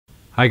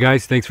Hi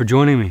guys, thanks for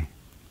joining me.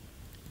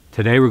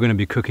 Today we're going to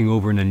be cooking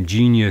over an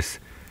ingenious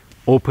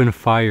open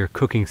fire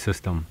cooking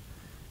system.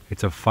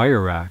 It's a fire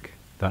rack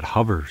that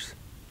hovers.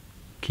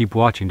 Keep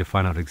watching to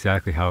find out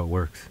exactly how it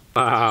works.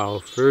 Wow,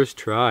 first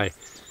try.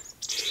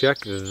 Check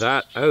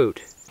that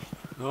out.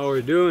 All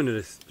we're doing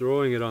is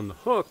throwing it on the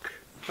hook.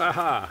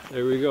 Haha,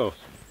 there we go.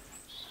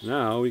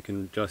 Now we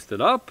can adjust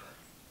it up,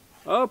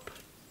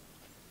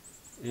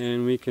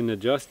 and we can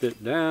adjust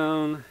it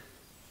down.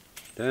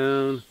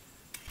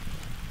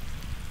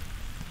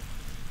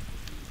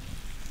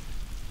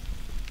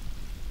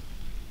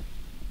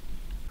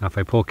 Now if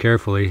I pull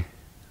carefully,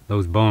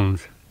 those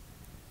bones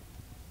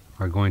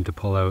are going to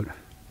pull out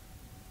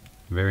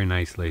very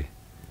nicely,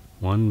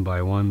 one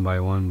by one by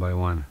one by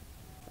one.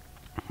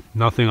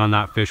 Nothing on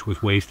that fish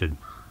was wasted.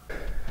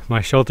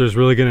 My shelter is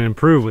really going to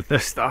improve with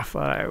this stuff.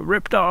 I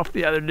ripped off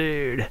the other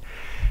dude.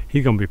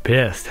 He's going to be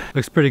pissed.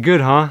 Looks pretty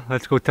good, huh?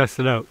 Let's go test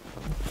it out.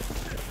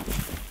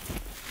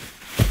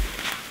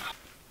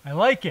 I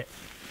like it.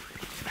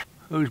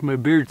 Those are my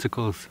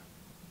beardsicles.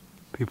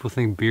 People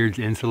think beards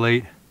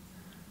insulate.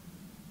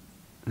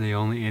 They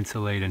only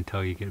insulate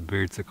until you get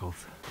beardsicles.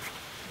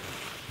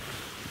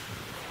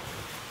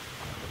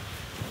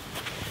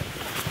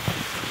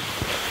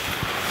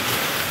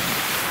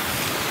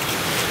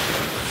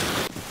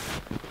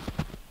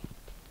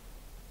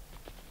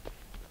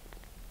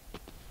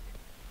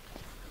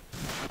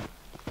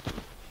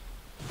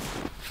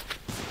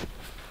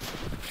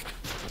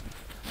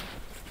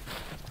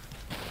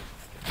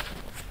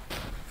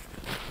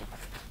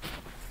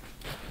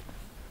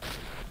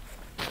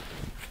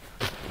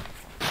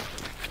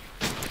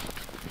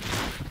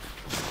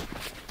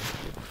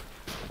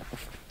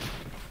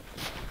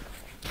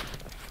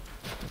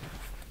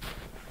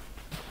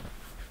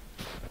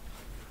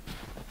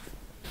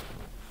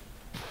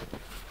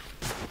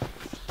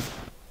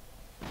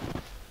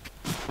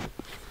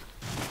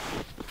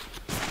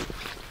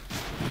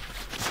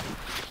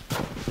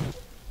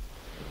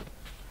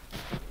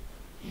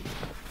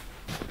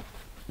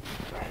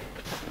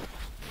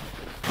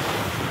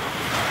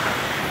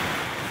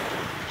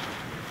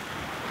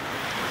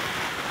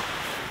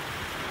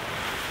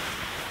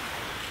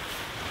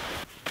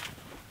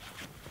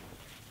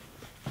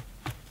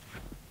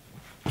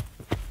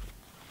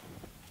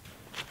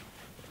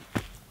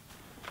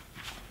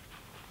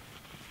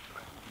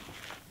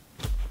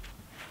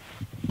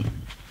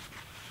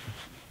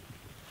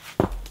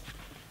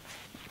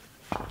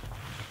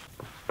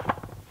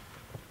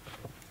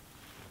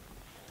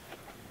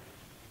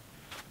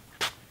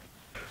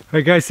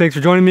 Alright guys, thanks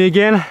for joining me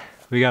again.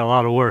 We got a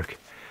lot of work.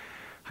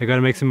 I got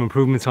to make some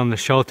improvements on the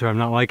shelter. I'm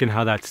not liking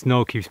how that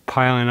snow keeps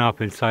piling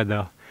up inside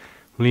the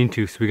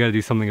lean-to, so we got to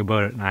do something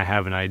about it, and I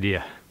have an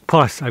idea.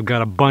 Plus, I've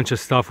got a bunch of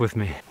stuff with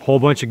me. A whole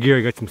bunch of gear.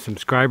 I got some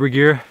subscriber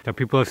gear that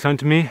people have sent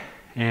to me,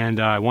 and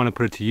I want to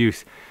put it to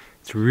use.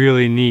 It's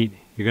really neat.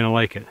 You're going to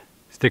like it.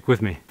 Stick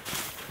with me.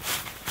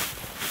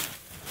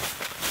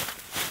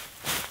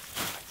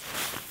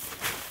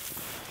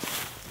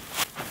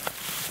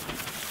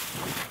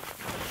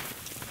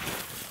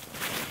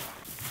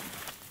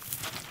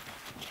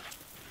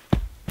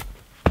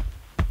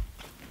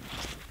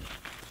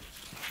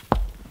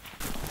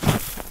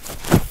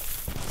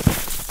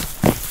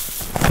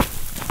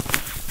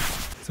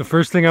 The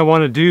first thing I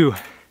want to do,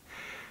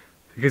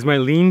 because my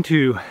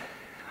lean-to,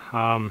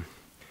 well,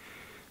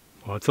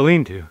 it's a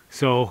lean-to,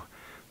 so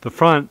the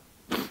front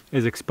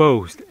is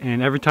exposed,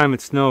 and every time it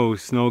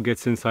snows, snow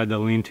gets inside the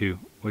lean-to,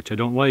 which I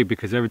don't like,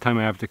 because every time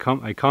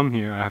I come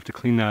here, I have to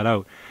clean that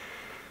out.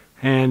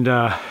 And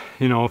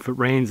you know, if it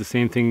rains, the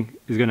same thing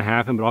is going to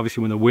happen, but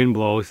obviously when the wind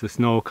blows, the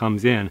snow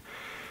comes in.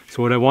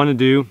 So what I want to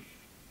do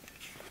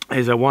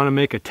is I want to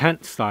make a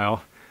tent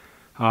style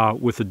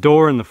with a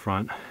door in the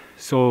front,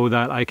 so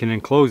that I can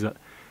enclose it,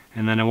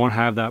 and then I won't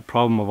have that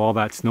problem of all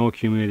that snow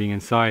accumulating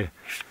inside.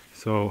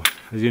 So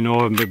as you know,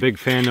 I'm a big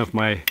fan of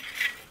my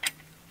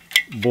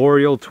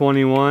Boreal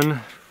 21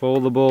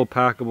 foldable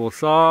packable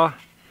saw.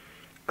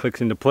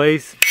 Clicks into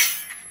place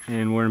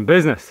and we're in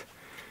business.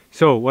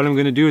 So what I'm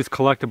going to do is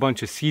collect a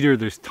bunch of cedar.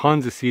 There's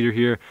tons of cedar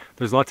here.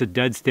 There's lots of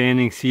dead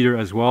standing cedar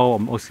as well. I'll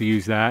mostly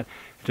use that.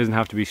 It doesn't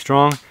have to be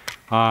strong.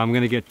 I'm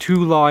going to get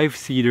 2 live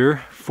cedar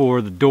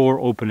for the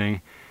door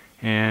opening,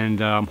 and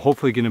I'm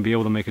hopefully going to be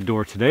able to make a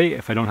door today.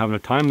 If I don't have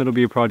enough time, that'll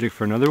be a project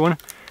for another one.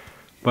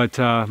 But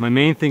my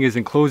main thing is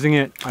enclosing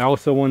it. I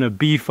also want to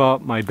beef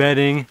up my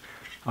bedding.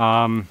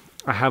 I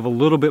have a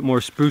little bit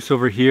more spruce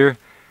over here.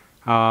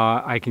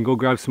 I can go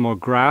grab some more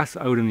grass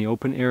out in the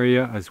open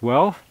area as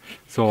well,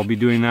 so I'll be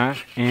doing that.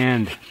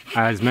 And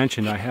as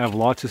mentioned, I have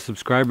lots of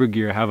subscriber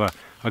gear. I have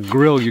a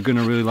grill you're going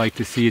to really like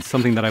to see. It's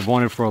something that I've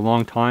wanted for a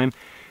long time,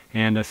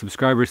 and a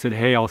subscriber said,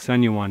 hey, I'll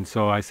send you one.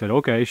 So I said,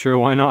 okay, sure,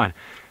 why not?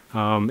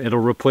 It'll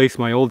replace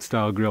my old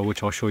style grill,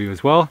 which I'll show you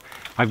as well.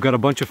 I've got a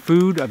bunch of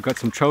food. I've got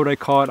some trout I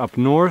caught up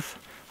north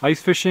ice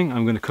fishing.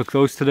 I'm going to cook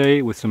those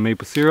today with some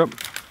maple syrup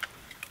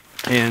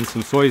and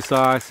some soy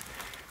sauce.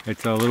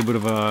 It's a little bit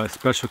of a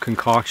special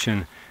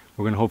concoction.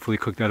 We're going to hopefully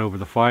cook that over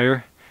the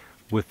fire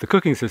with the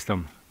cooking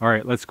system. All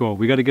right, let's go.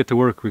 We got to get to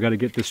work. We got to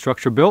get this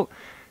structure built,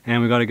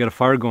 and we got to get a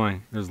fire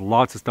going. There's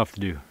lots of stuff to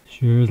do.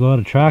 Sure, there's a lot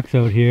of tracks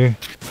out here.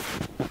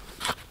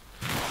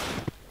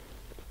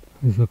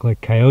 These look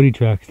like coyote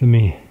tracks to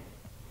me.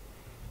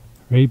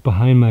 Right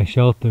behind my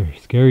shelter.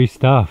 Scary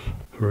stuff.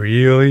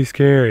 Really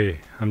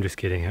scary. I'm just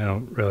kidding. I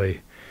don't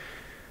really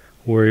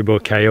worry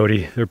about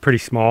coyote. They're pretty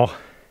small.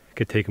 I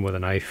could take them with a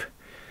knife.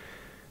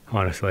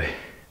 Honestly,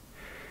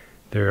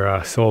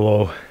 they're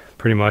solo.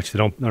 Pretty much.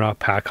 They're not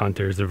pack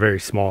hunters. They're very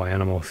small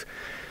animals,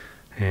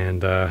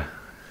 and they're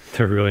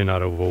really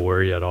not a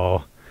worry at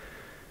all.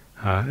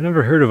 I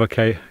never heard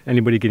of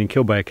anybody getting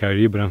killed by a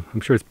coyote, but I'm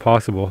sure it's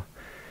possible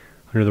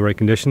under the right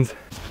conditions.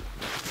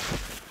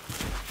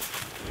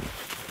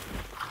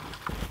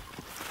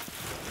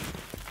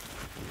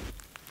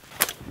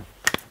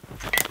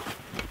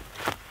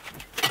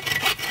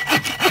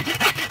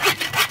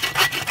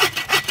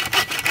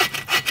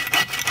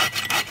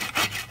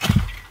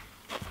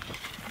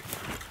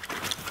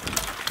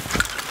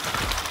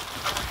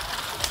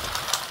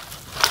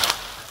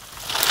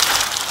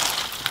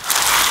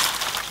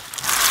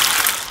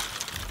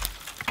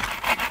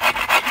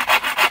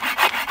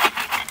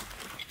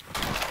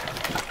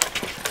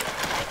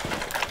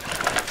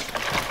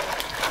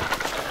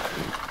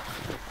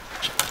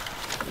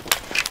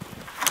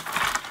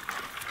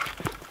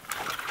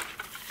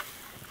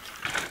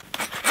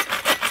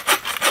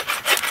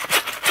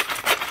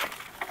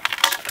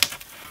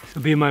 This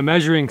will be my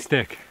measuring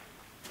stick.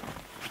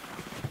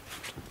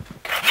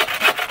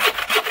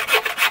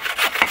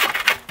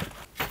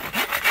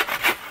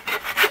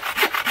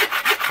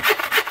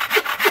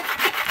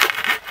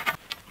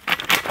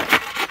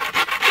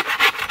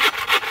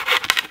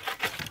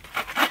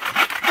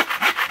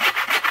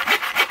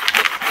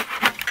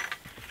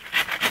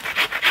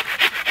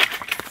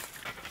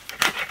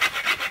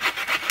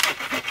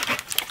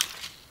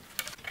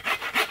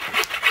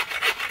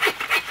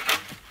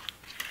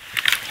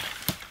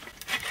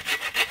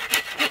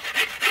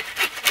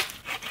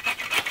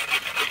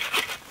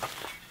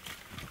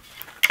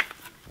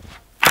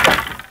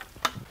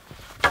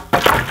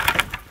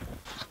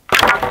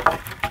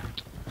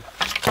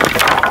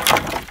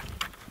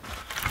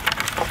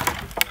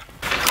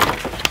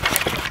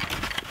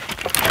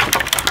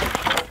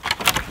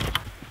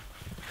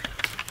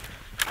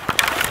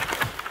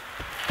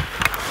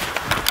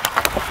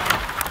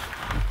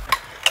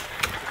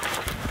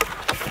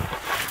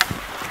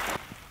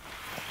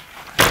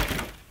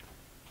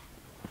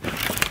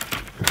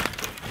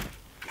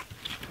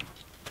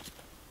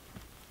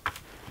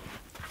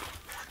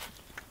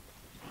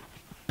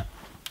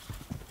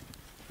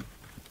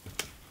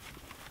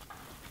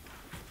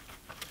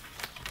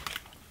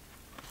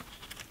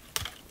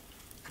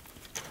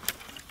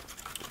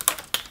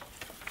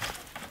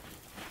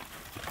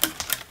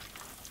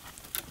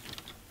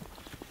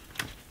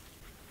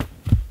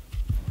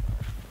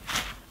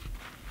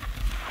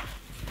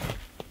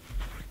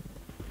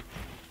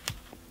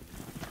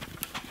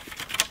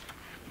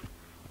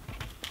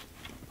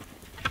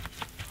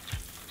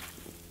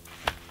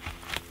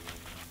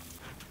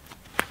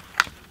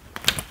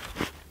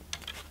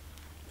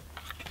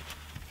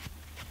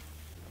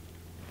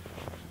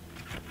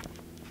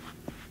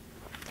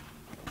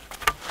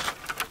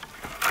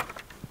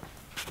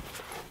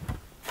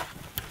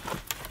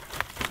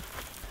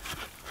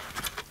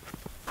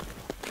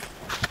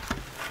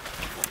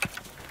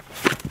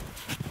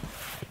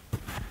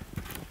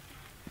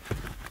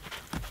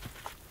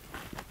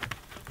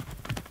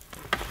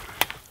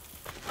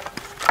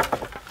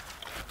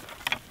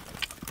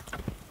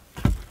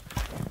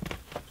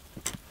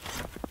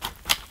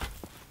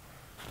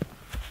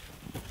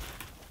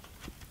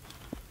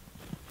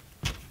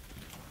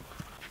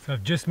 So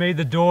I've just made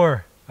the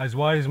door as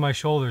wide as my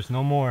shoulders,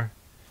 no more.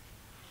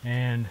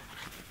 And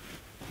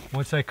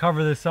once I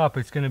cover this up,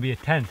 it's going to be a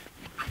tent.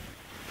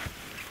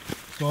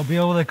 So I'll be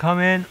able to come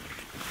in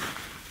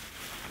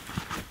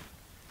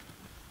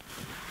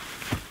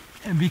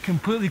and be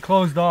completely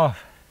closed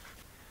off.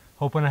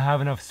 Hoping to have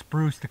enough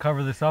spruce to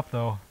cover this up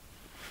though.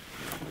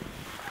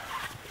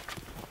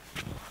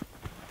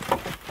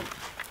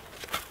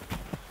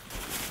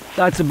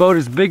 That's about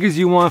as big as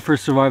you want for a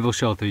survival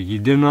shelter. You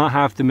do not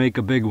have to make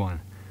a big one.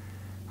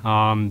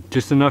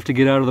 Just enough to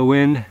get out of the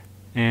wind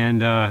and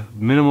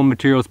minimum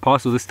materials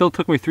possible. This still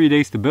took me 3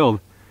 days to build,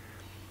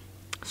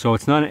 so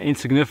it's not an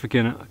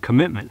insignificant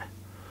commitment.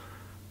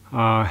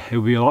 It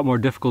would be a lot more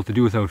difficult to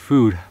do without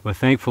food, but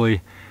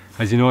thankfully,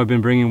 as you know, I've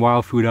been bringing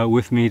wild food out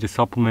with me to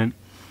supplement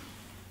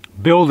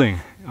building.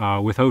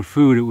 Without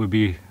food, it would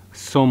be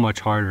so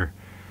much harder,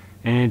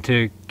 and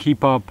to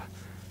keep up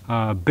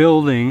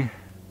building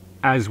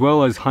as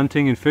well as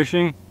hunting and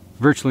fishing,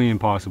 virtually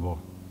impossible.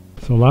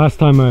 So last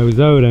time I was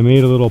out, I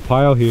made a little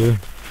pile here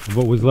of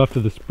what was left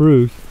of the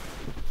spruce.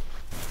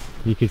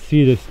 You can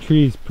see this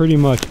tree's pretty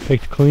much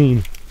picked clean.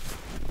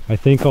 I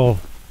think I'll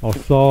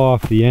saw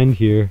off the end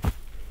here,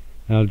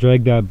 and I'll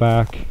drag that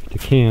back to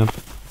camp,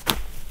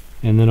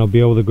 and then I'll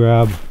be able to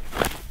grab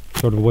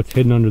sort of what's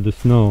hidden under the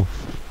snow.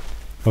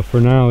 But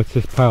for now, it's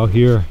this pile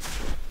here,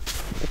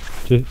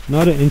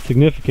 not an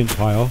insignificant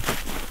pile.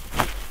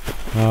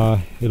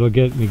 It'll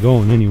get me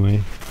going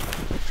anyway.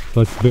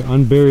 So let's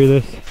unbury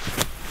this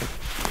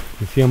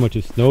and see how much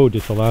it snowed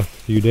just the last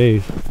few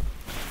days.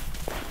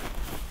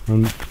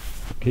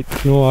 Get the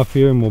snow off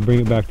here and we'll bring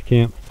it back to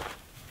camp.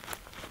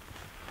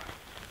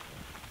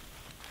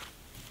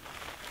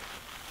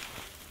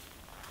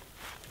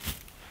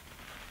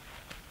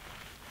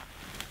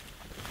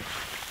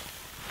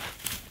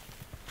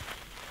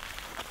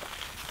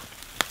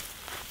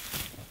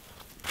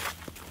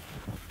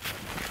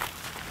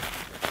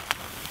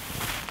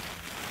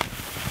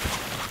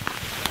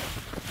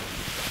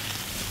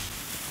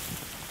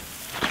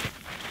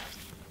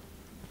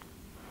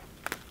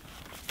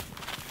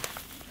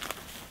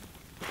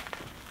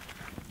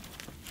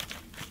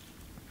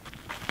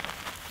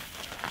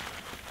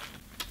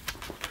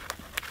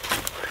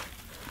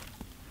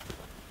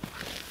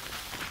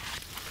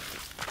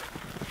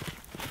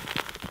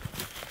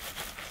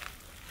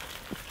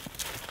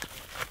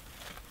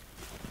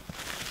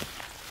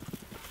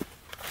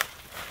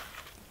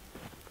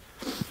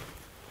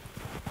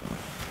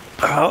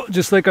 Well,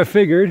 just like I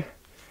figured,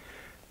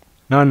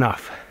 not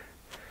enough.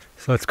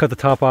 So let's cut the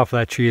top off of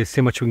that tree and see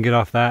how much we can get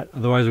off that.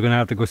 Otherwise we're gonna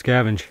have to go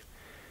scavenge.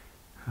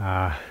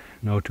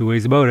 No two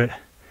ways about it.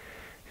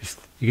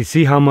 You can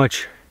see how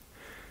much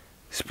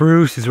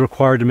spruce is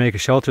required to make a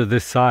shelter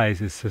this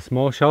size. It's a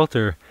small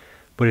shelter,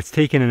 but it's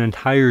taken an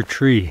entire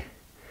tree.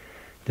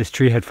 This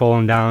tree had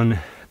fallen down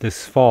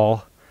this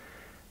fall,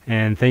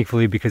 and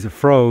thankfully because it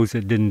froze,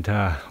 it didn't,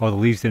 all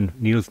the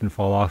needles didn't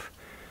fall off.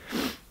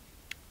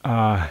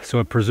 So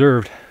it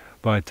preserved,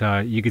 but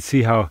you can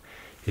see how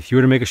if you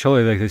were to make a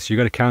shelter like this, you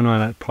got to count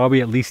on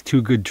probably at least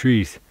 2 good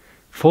trees,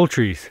 full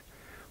trees,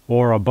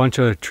 or a bunch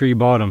of tree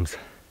bottoms.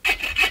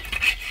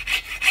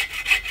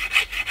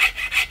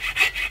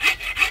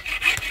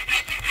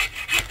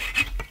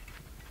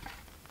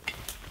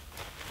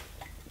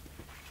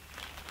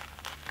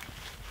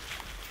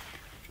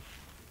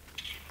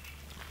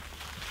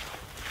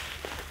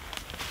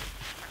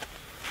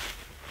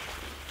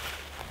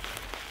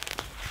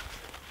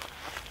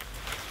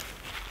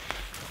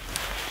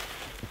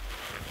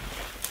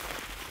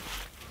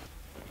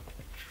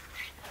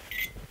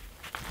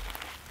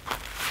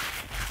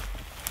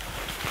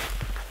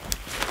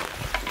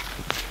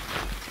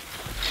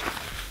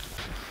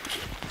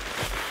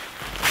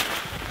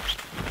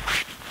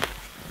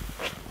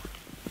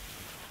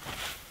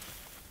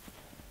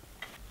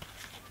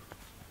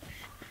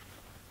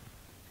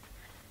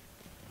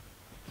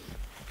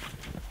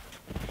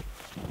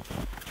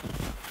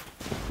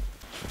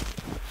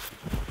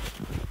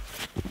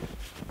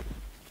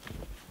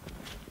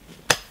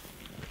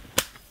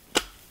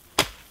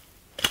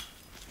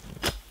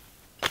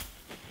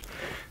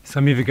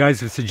 Some of you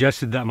guys have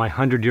suggested that my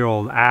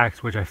 100-year-old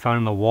axe, which I found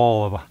in the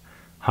wall of a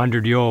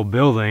 100-year-old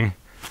building,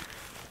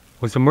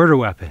 was a murder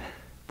weapon.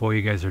 Boy,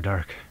 you guys are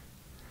dark.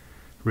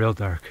 Real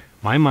dark.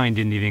 My mind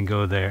didn't even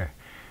go there.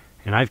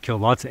 And I've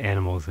killed lots of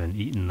animals and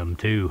eaten them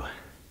too.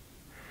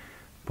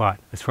 But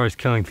as far as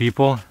killing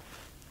people,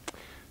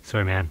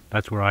 sorry man,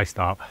 that's where I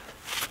stop.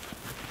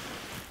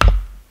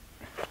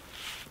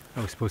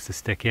 That was supposed to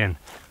stick in,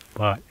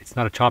 but it's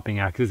not a chopping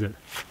axe, is it?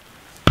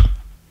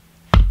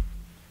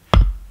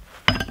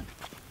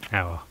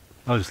 Ah well,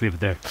 I'll just leave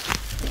it there.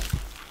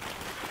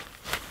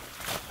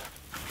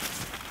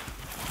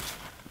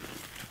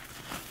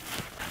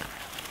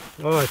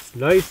 Oh, it's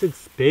nice and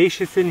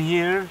spacious in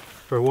here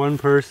for one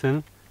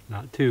person.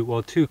 Not two,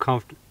 well, too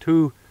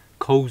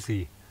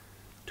cozy,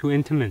 too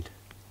intimate.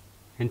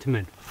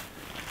 Intimate.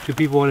 2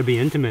 people want to be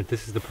intimate.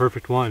 This is the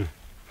perfect one.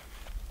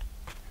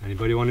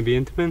 Anybody want to be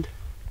intimate?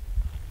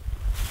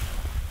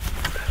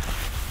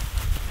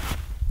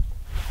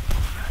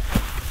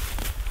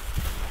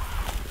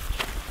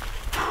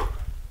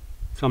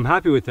 So I'm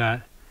happy with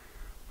that,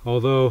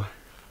 although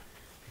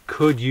it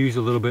could use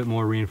a little bit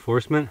more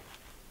reinforcement.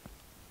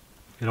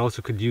 It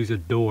also could use a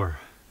door.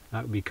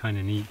 That would be kind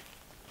of neat.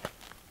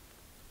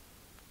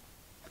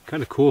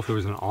 Kind of cool if there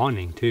was an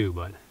awning too,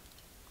 but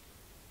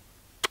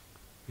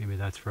maybe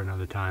that's for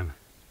another time.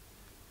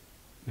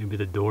 Maybe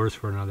the doors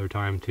for another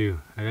time too.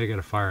 I gotta get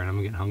a fire and I'm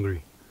getting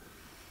hungry.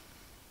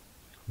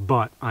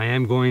 But I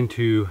am going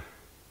to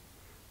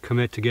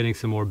commit to getting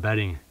some more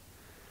bedding,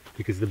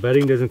 because the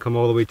bedding doesn't come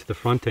all the way to the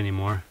front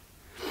anymore.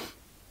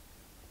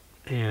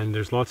 And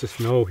there's lots of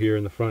snow here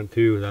in the front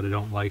too that I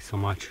don't like so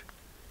much.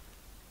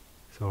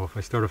 So if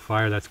I start a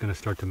fire, that's going to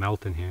start to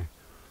melt in here.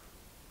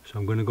 So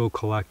I'm going to go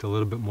collect a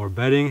little bit more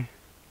bedding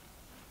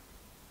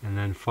and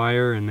then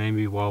fire, and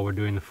maybe while we're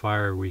doing the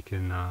fire we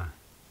can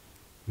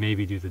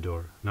maybe do the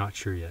door. Not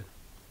sure yet.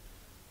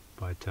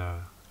 But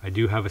I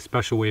do have a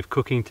special way of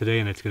cooking today,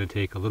 and it's going to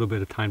take a little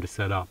bit of time to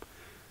set up.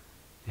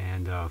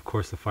 And of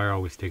course the fire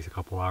always takes a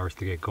couple hours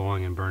to get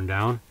going and burn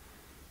down.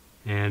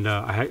 And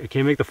I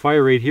can't make the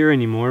fire right here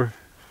anymore,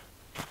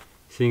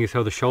 seeing as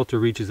how the shelter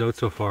reaches out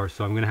so far,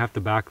 so I'm going to have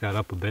to back that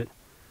up a bit.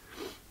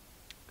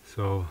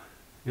 So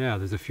yeah,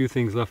 there's a few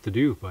things left to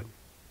do, but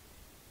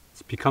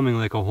it's becoming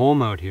like a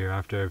home out here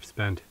after I've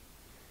spent,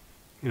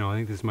 you know, I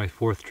think this is my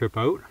 4th trip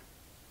out.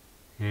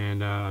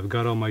 And I've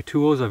got all my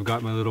tools. I've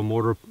got my little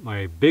mortar,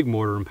 my big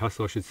mortar and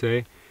pestle I should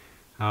say.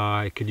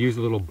 I could use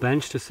a little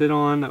bench to sit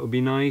on, that would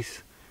be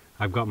nice.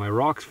 I've got my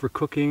rocks for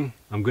cooking.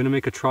 I'm going to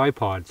make a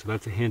tripod, so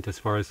that's a hint as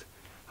far as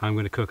how I'm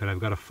going to cook it. I've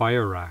got a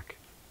fire rack.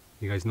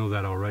 You guys know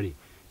that already.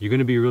 You're going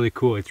to be really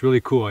cool. It's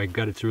really cool.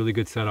 It's a really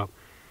good setup.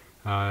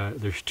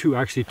 There's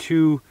actually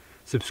two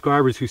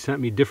subscribers who sent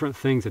me different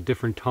things at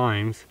different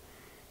times.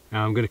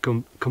 I'm going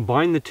to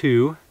combine the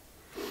two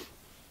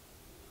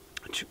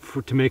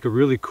to make a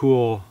really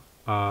cool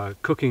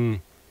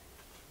cooking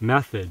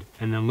method,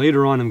 and then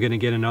later on I'm going to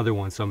get another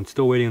one, so I'm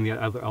still waiting on the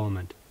other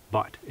element,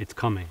 but it's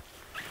coming.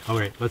 All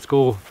right, let's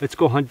go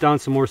hunt down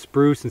some more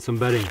spruce and some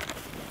bedding.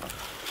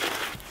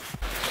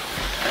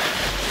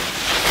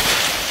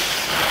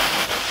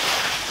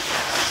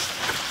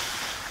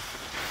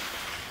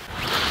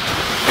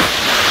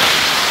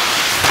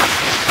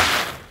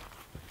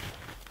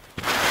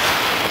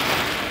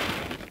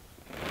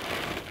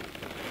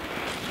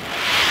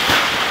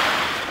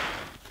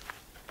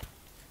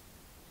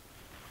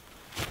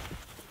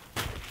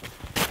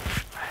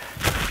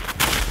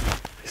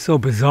 So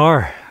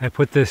bizarre. I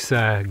put this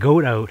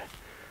goat out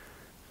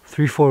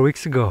 3-4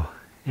 weeks ago,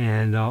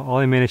 and all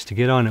I managed to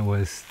get on it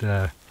was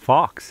the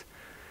fox.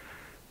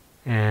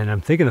 And I'm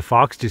thinking the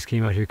fox just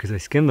came out here because I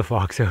skinned the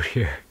fox out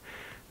here,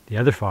 the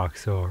other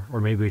fox, or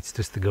maybe it's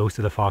just the ghost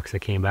of the fox that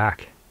came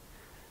back.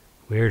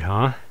 Weird,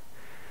 huh?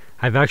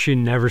 I've actually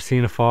never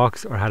seen a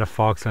fox or had a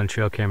fox on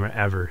trail camera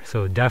ever,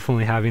 so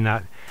definitely having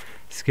that,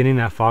 skinning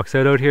that fox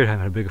out here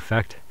had a big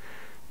effect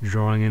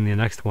drawing in the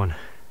next one.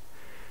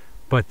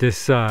 But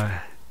this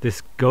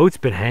goat's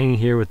been hanging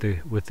here with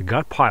the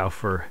gut pile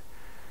for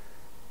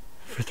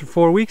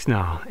 4 weeks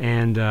now,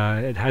 and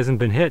it hasn't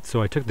been hit,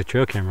 so I took the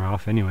trail camera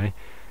off anyway,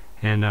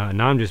 and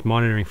now I'm just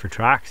monitoring for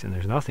tracks, and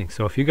there's nothing.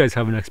 So if you guys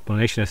have an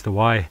explanation as to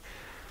why,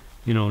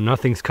 you know,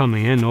 nothing's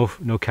coming in,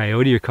 no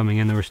coyote are coming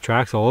in, there was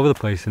tracks all over the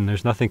place, and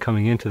there's nothing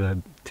coming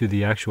into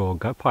the actual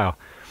gut pile.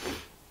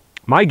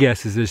 My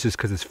guess is it's just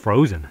because it's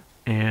frozen,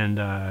 and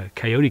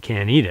coyote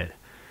can't eat it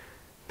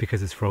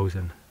because it's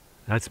frozen.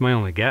 That's my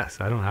only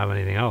guess. I don't have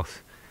anything else.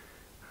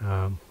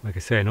 Like I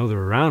say, I know they're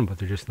around, but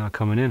they're just not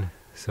coming in.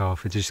 So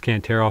if it just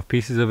can't tear off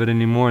pieces of it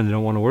anymore and they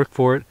don't want to work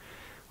for it,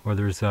 or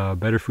there's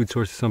better food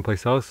sources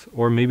someplace else,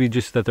 or maybe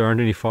just that there aren't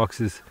any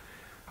foxes,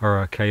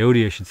 or a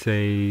coyote I should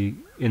say,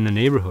 in the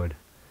neighborhood.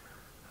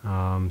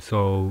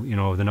 So, you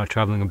know, they're not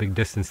traveling a big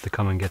distance to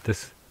come and get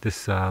this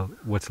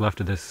what's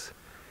left of this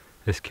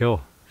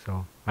kill.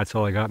 So that's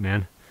all I got,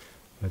 man.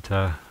 But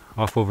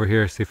off over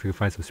here, see if we can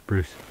find some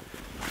spruce.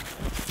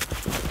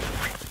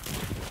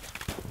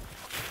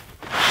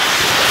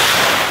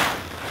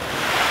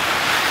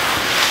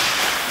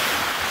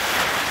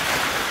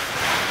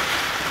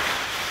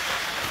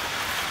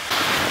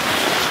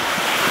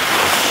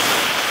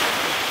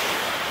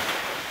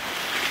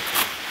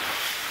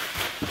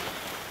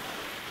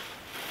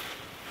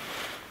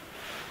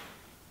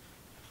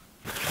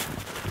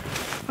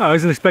 I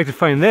wasn't expecting to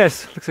find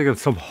this. Looks like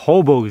some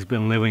hobo's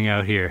been living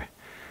out here.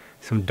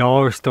 Some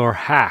dollar store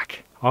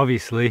hack,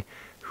 obviously.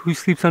 Who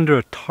sleeps under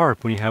a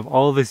tarp when you have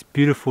all this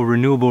beautiful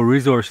renewable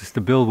resources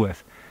to build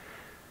with?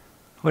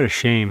 What a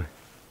shame.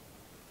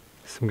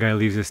 Some guy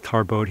leaves his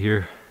tarp out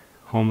here.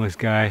 Homeless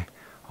guy,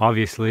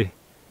 obviously.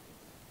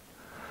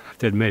 I have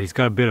to admit, he's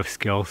got a bit of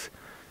skills.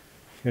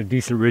 Got a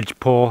decent ridge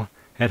pole.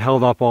 It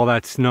held up all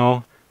that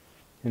snow.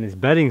 And his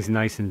bedding's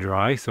nice and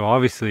dry, so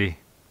obviously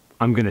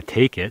I'm gonna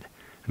take it.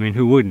 I mean,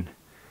 who wouldn't?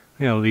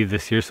 I'm gonna leave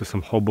this here so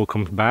some hobo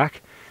comes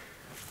back.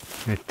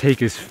 I'm gonna take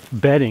his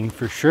bedding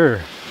for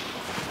sure.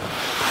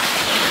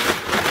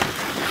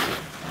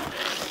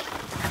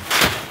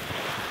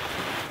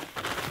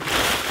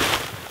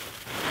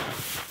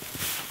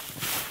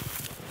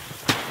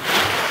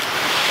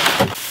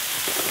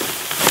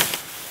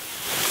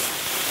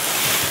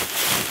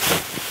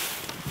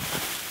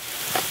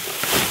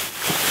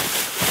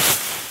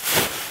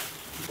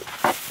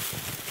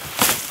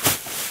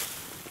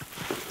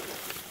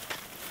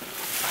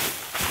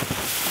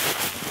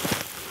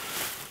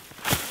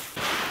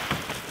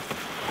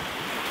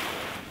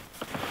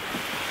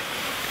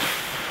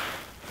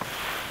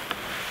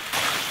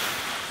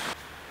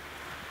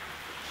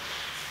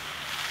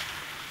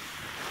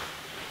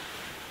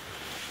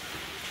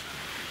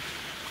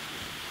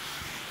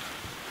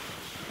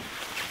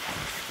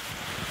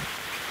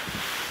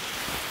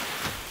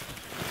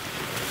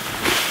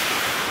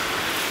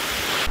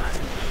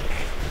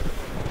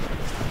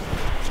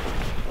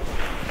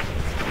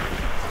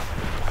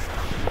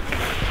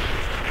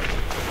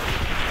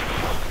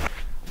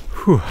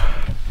 Whew.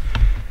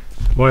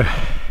 Boy,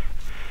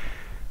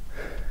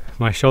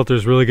 my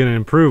shelter's really gonna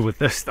improve with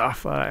this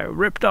stuff. I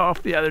ripped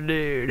off the other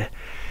dude.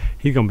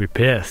 He's gonna be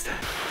pissed.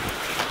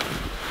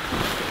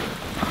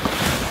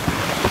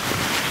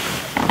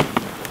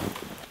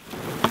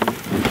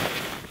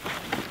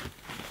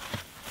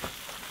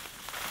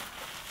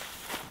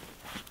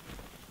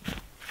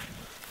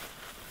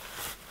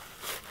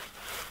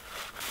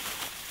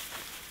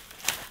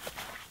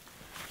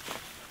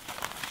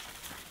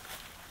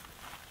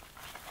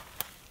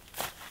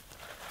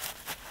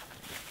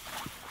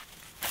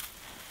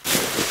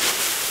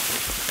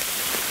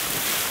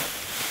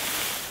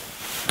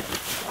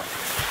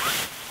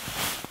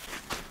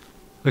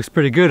 Looks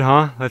pretty good,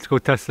 huh? Let's go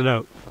test it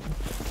out.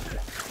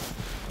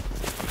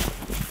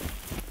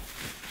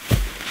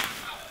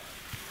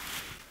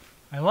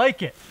 I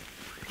like it.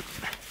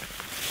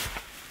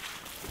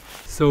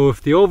 So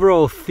if the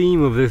overall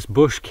theme of this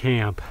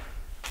bushcraft,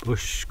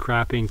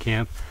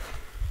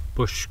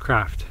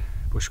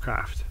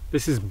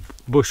 this is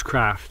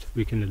bushcraft,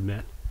 we can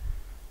admit.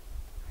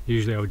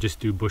 Usually I would just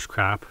do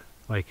bushcraft,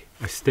 like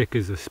a stick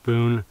is a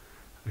spoon,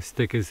 a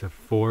stick is a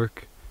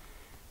fork.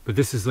 But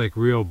this is like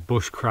real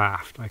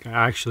bushcraft. Like I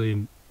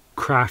actually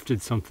crafted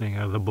something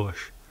out of the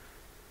bush.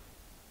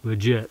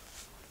 Legit.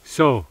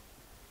 So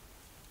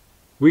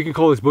we can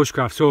call this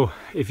bushcraft. So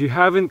if you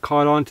haven't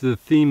caught on to the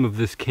theme of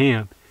this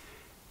camp,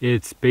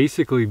 it's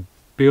basically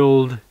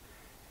build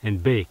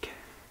and bake.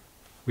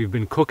 We've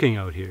been cooking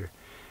out here,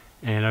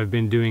 and I've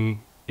been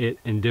doing it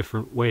in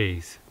different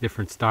ways,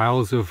 different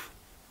styles of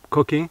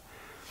cooking.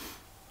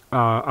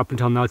 Up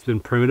until now it's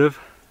been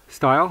primitive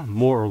style,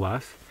 more or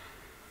less.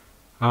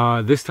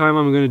 This time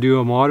I'm going to do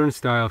a modern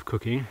style of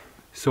cooking.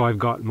 So I've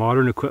got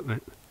modern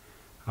equipment,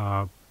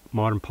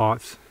 modern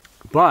pots,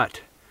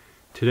 but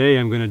today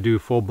I'm going to do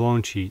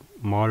full-blown sheet,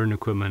 modern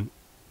equipment,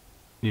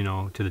 you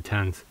know, to the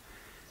tens.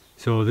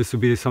 So this would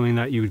be something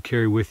that you would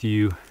carry with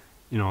you,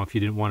 you know, if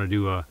you didn't want to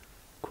do a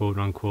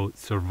quote-unquote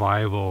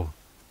survival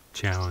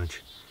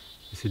challenge.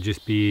 This would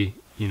just be,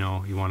 you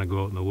know, you want to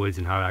go out in the woods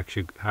and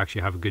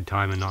actually have a good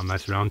time and not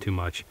mess around too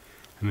much.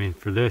 I mean,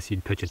 for this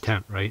you'd pitch a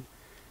tent, right?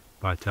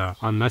 But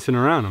I'm messing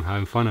around, I'm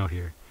having fun out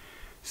here.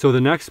 So the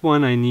next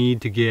one I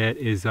need to get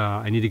is,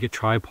 I need to get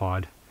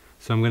tripod.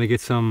 So I'm going to get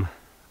some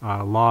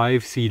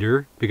live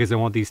cedar because I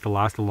want these to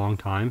last a long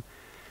time.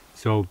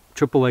 So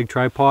triple leg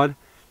tripod,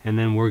 and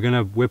then we're going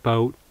to whip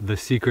out the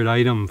secret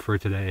item for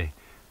today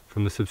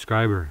from the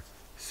subscriber.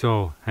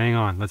 So hang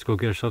on, let's go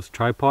get ourselves a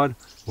tripod.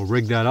 We'll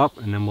rig that up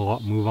and then we'll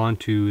move on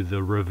to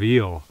the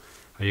reveal.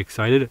 Are you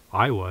excited?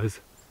 I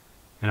was.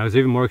 And I was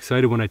even more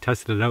excited when I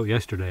tested it out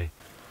yesterday.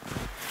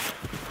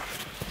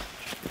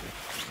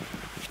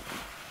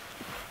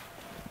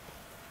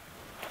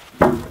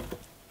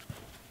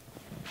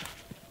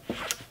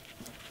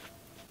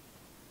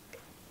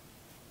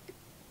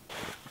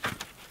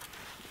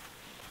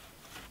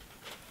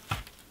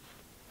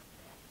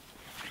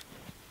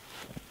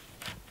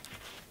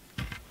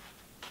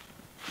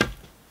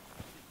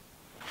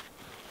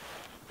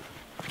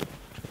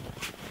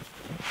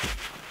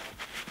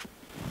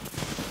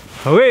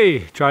 Away,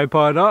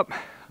 tripod up.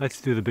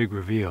 Let's do the big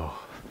reveal.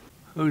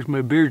 Those are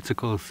my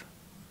beardsicles.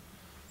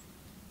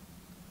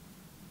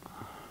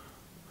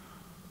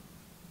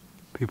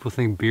 People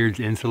think beards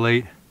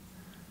insulate.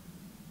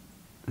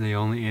 They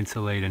only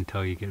insulate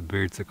until you get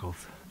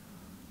beardsicles.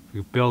 If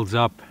it builds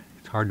up,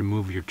 it's hard to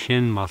move your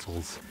chin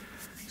muscles.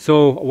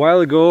 So a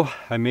while ago,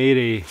 I made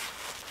a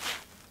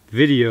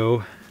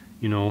video,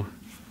 you know,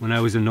 when I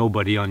was a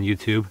nobody on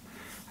YouTube.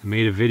 I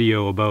made a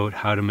video about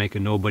how to make a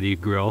nobody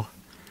grill.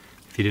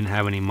 If you didn't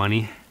have any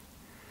money,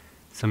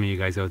 some of you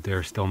guys out there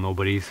are still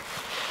nobodies,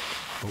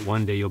 but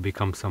one day you'll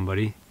become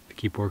somebody.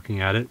 Keep working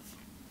at it,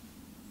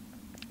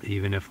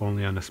 even if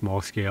only on a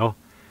small scale,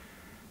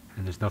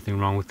 and there's nothing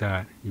wrong with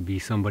that. You be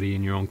somebody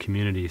in your own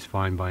community is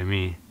fine by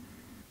me.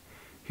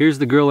 Here's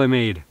the grill I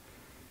made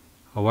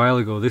a while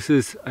ago. This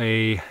is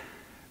a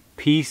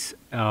piece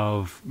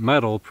of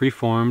metal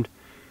preformed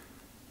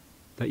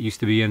that used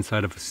to be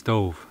inside of a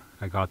stove.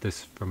 I got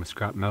this from a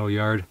scrap metal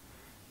yard.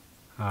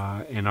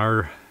 In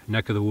our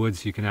neck of the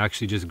woods, you can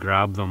actually just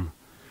grab them,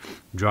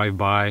 drive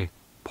by,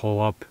 pull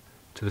up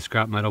to the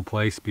scrap metal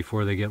place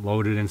before they get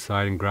loaded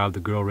inside and grab the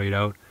grill right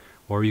out.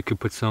 Or you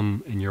could put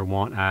some in your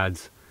want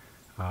ads.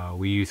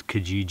 We use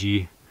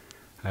Kijiji.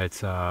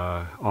 It's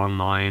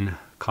online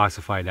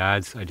classified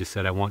ads. I just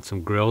said I want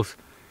some grills,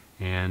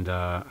 and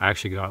I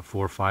actually got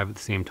 4 or 5 at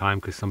the same time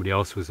because somebody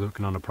else was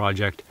working on a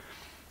project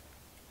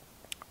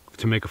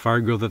to make a fire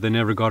grill that they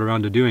never got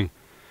around to doing.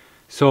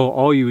 So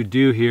all you would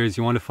do here is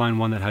you want to find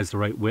one that has the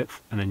right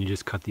width, and then you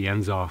just cut the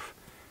ends off,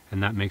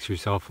 and that makes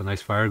yourself a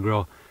nice fire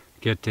grill.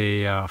 Get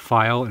a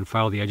file and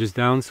file the edges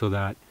down so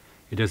that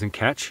it doesn't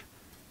catch.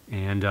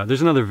 And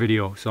there's another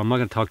video, so I'm not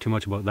going to talk too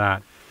much about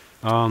that.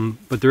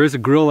 But there is a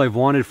grill I've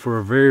wanted for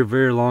a very,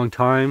 very long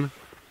time.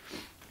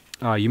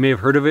 You may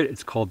have heard of it.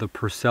 It's called the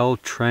Purcell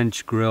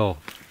Trench grill.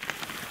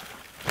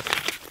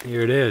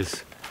 Here it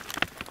is.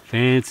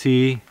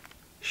 Fancy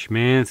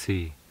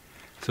schmancy.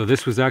 So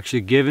this was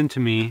actually given to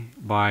me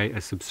by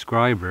a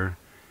subscriber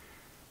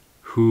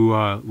who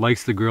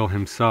likes the grill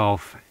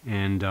himself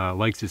and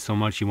likes it so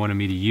much he wanted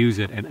me to use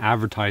it and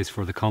advertise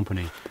for the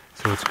company.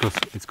 So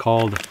it's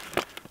called,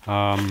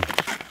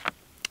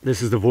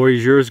 this is the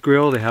Voyageur's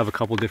grill. They have a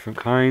couple different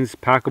kinds.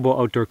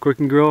 Packable outdoor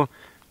cooking grill,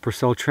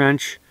 Purcell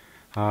Trench,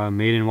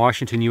 made in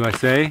Washington,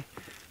 USA.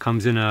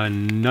 Comes in a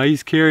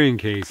nice carrying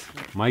case.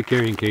 My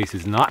carrying case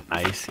is not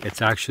nice.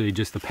 It's actually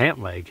just a pant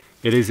leg.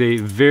 It is a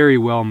very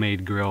well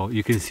made grill.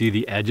 You can see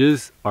the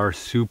edges are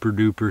super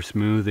duper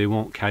smooth. They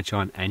won't catch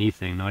on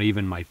anything, not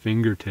even my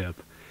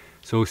fingertip.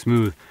 So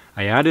smooth.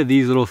 I added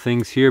these little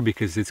things here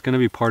because it's going to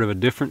be part of a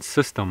different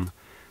system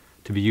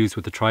to be used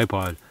with the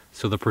tripod.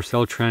 So the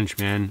Purcell Trench,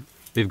 man,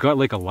 they've got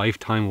like a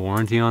lifetime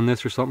warranty on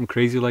this or something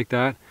crazy like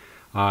that.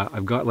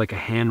 I've got like a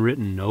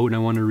handwritten note I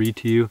want to read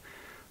to you,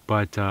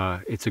 but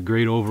it's a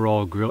great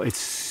overall grill. It's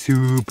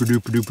super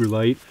duper duper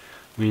light.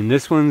 I mean,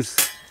 this one's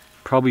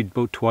probably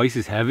about twice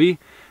as heavy,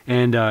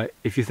 and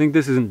if you think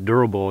this isn't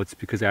durable, it's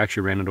because I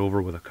actually ran it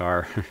over with a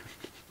car.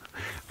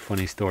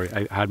 Funny story.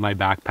 I had my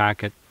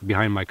backpack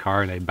behind my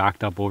car and I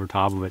backed up over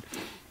top of it,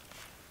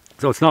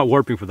 so it's not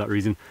warping for that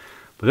reason.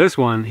 But this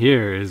one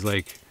here is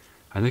like,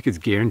 I think it's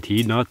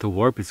guaranteed not to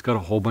warp. It's got a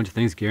whole bunch of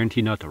things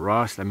guaranteed not to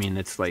rust. I mean,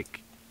 it's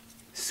like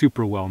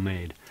super well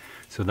made.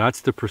 So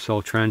that's the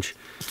Purcell Trench.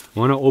 I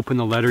want to open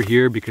the letter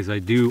here because I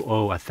do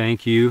owe a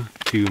thank you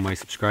to my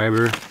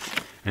subscriber.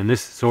 And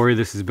this, sorry,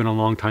 this has been a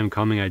long time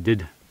coming. I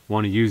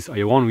want to use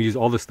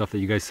all the stuff that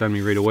you guys send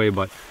me right away,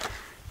 but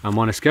I'm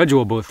on a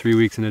schedule about 3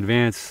 weeks in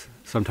advance,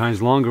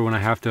 sometimes longer when I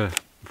have to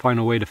find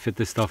a way to fit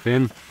this stuff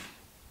in.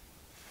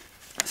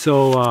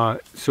 So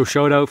so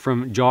shout out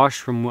from Josh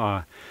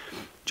from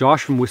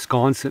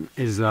Wisconsin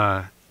is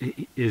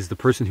the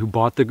person who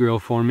bought the grill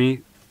for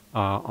me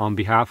on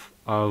behalf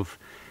of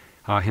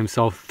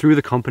himself through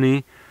the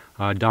company.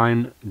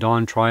 Don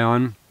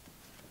Tryon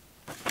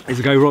is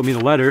the guy who wrote me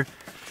the letter.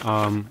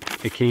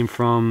 It came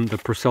from the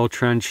Purcell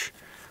Trench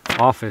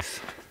office,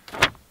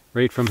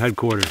 right from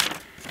headquarters,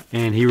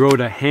 and he wrote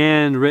a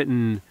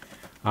handwritten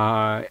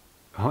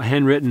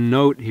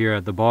note here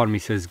at the bottom. He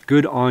says,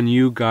 "Good on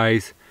you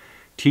guys,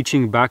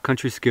 teaching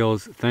backcountry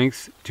skills.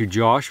 Thanks to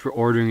Josh for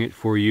ordering it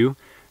for you.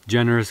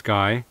 Generous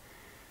guy.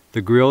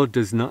 The grill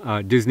does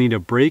need a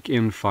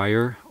break-in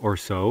fire or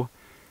so,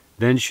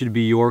 then should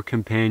be your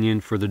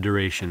companion for the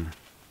duration."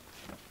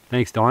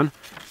 Thanks, Don.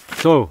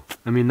 So,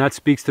 I mean, that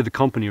speaks to the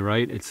company,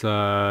 right? It's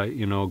a,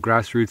 you know,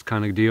 grassroots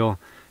kind of deal.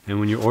 And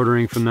when you're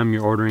ordering from them,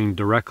 you're ordering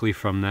directly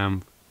from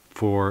them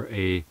for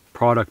a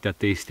product that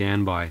they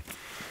stand by.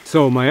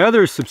 So my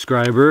other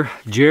subscriber,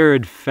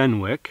 Jared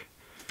Fenwick,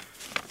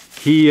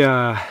 he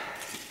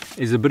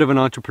is a bit of an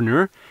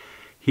entrepreneur.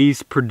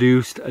 He's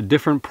produced a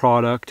different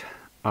product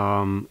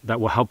that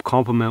will help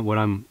complement what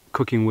I'm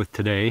cooking with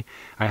today.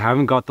 I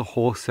haven't got the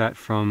whole set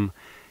from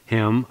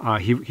him.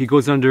 He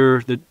goes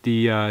under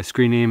the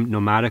screen name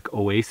NOMADIC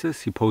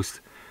OASIS. He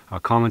posts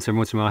comments every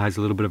once in a while, has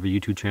a little bit of a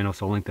YouTube channel,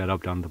 so I'll link that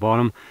up down at the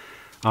bottom.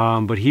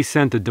 But he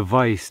sent a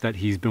device that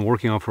he's been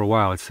working on for a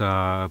while. It's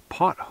a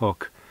pot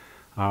hook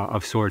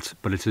of sorts,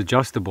 but it's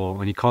adjustable,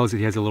 and he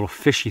has a little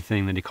fishy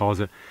thing that he calls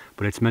it,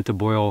 but it's meant to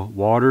boil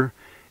water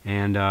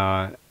and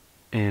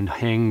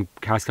hang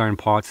cast iron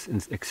pots,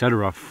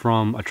 etc.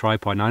 from a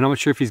tripod. Now, I'm not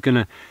sure if he's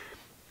gonna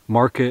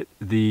market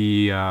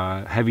the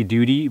heavy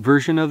duty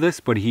version of this,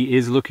 but he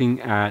is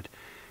looking at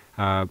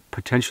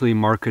potentially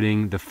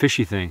marketing the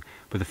fishy thing,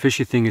 but the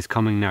fishy thing is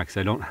coming next.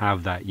 I don't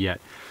have that yet.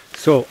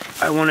 So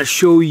I want to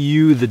show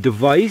you the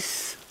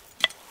device.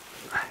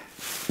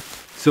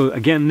 So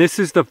again, this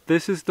is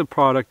the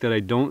product that I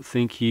don't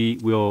think he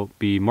will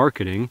be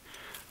marketing,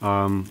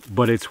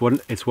 but it's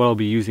what I'll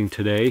be using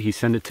today. He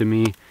sent it to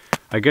me.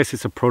 I guess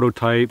it's a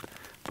prototype,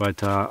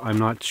 but I'm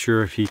not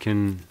sure if he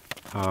can,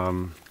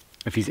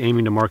 if he's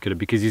aiming to market it,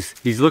 because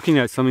he's looking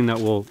at something that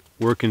will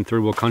work in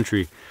third world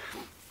country.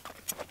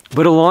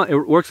 But it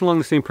works along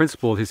the same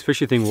principle. His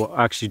fishy thing will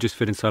actually just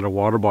fit inside a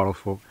water bottle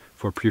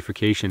for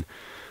purification.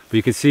 But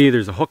you can see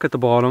there's a hook at the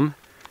bottom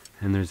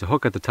and there's a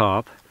hook at the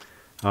top,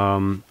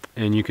 and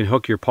you can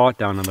hook your pot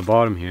down on the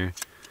bottom here.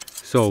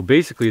 So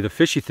basically the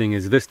fishy thing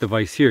is this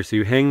device here. So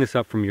you hang this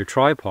up from your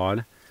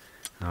tripod.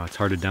 It's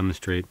hard to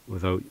demonstrate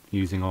without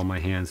using all my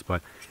hands,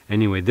 but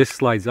anyway, this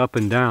slides up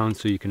and down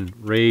so you can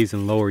raise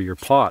and lower your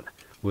pot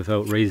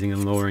without raising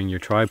and lowering your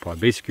tripod.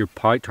 Basically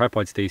your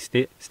tripod stays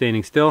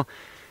standing still,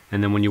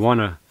 and then when you want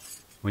to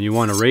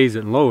raise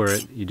it and lower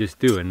it, you just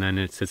do it, and then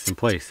it sits in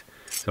place.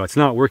 So it's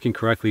not working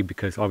correctly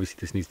because obviously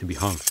this needs to be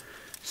hung.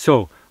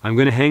 So I'm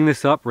going to hang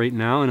this up right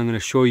now, and I'm going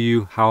to show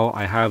you how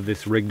I have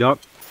this rigged up.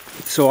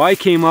 So I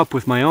came up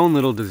with my own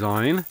little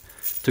design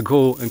to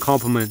go and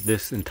complement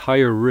this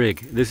entire rig.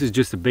 This is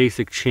just a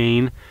basic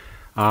chain.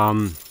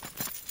 I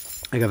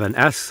have an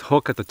S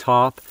hook at the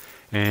top,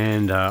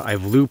 and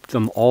I've looped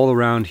them all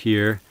around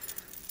here,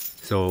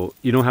 so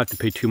you don't have to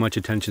pay too much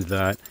attention to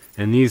that.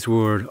 And these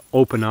would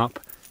open up.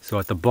 So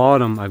at the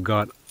bottom I've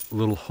got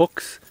little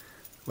hooks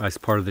as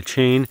part of the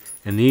chain,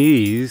 and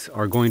these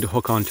are going to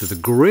hook onto the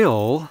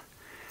grill,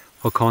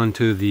 hook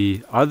onto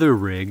the other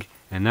rig,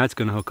 and that's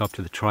going to hook up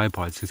to the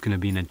tripod. So it's going to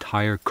be an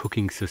entire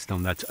cooking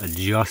system that's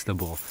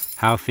adjustable.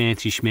 How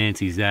fancy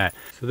schmancy is that?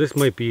 So this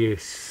might be a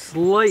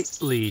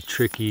slightly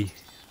tricky.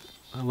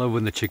 I love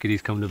when the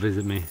chickadees come to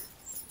visit me.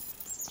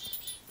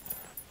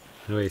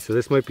 Anyway, so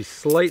this might be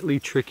slightly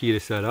tricky to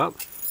set up,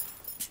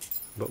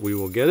 but we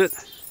will get it.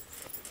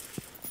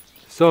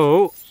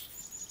 So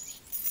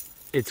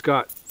it's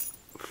got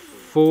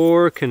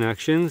 4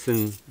 connections,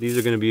 and these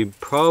are going to be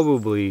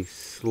probably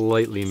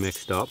slightly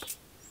mixed up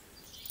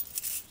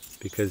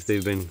because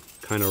they've been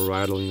kind of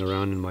rattling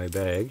around in my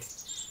bag.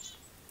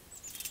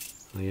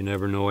 Well, you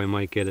never know, I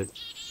might get it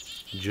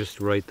just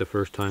right the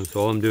first time.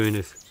 So all I'm doing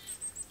is,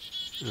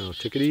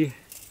 chickadee,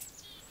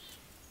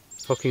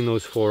 hooking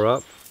those 4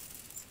 up.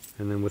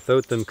 And then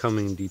without them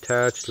coming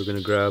detached, we're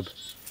gonna grab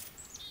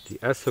the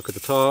S hook at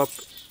the top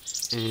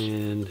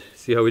and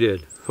see how we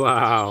did.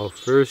 Wow,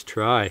 first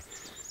try.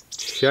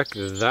 Check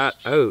that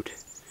out.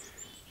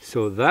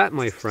 So that,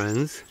 my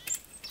friends,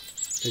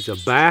 is a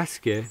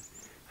basket,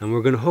 and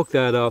we're gonna hook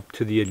that up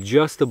to the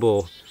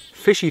adjustable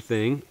fishy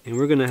thing, and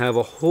we're gonna have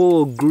a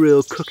whole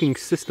grill cooking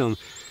system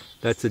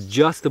that's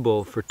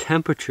adjustable for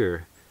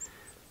temperature.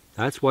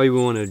 That's why we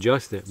want to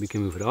adjust it. We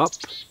can move it up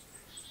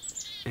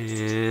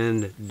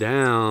and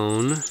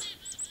down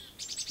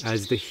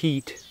as the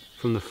heat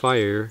from the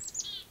fire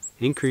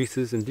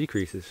increases and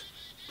decreases.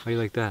 How do you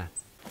like that?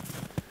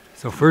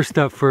 So first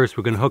step first,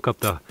 we're going to hook up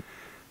the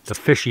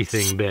fishy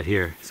thing bit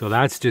here. So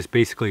that's just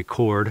basically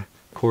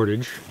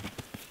cordage.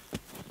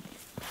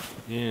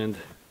 And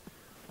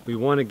we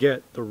want to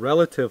get the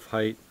relative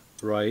height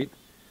right.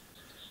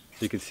 So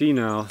you can see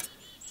now,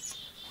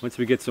 once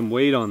we get some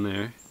weight on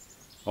there,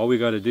 all we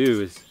got to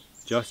do is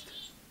just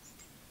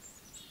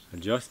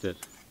adjust it,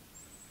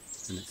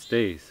 and it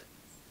stays.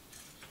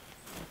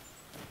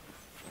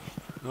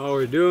 All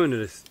we're doing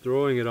is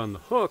throwing it on the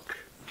hook.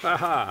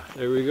 Haha,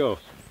 there we go.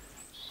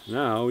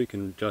 Now we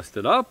can adjust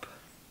it up,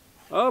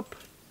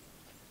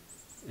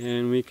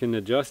 and we can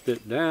adjust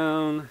it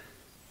down,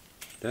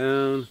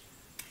 down,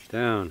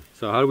 down.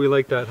 So how do we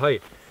like that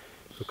height?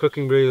 So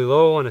cooking really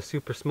low on a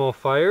super small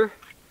fire.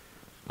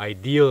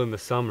 Ideal in the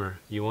summer.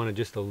 You want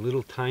just a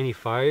little tiny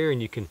fire,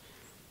 and you can,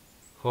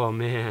 oh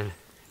man,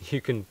 you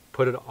can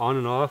put it on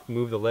and off,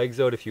 move the legs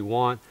out if you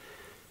want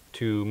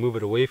to move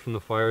it away from the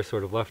fire,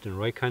 sort of left and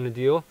right kind of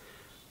deal.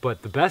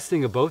 But the best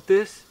thing about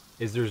this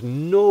is there's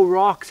no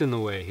rocks in the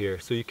way here,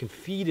 so you can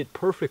feed it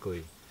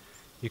perfectly.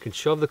 You can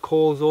shove the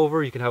coals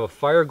over, you can have a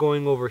fire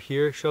going over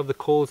here, shove the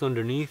coals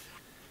underneath.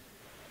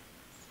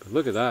 But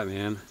look at that,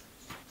 man.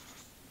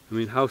 I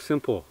mean, how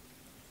simple.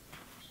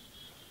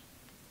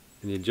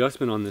 And the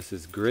adjustment on this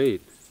is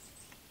great.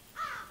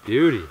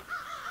 Beauty.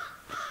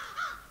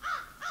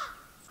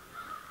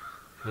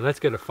 Now let's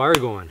get a fire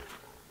going.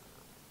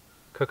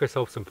 Cook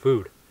ourselves some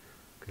food,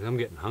 because I'm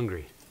getting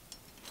hungry.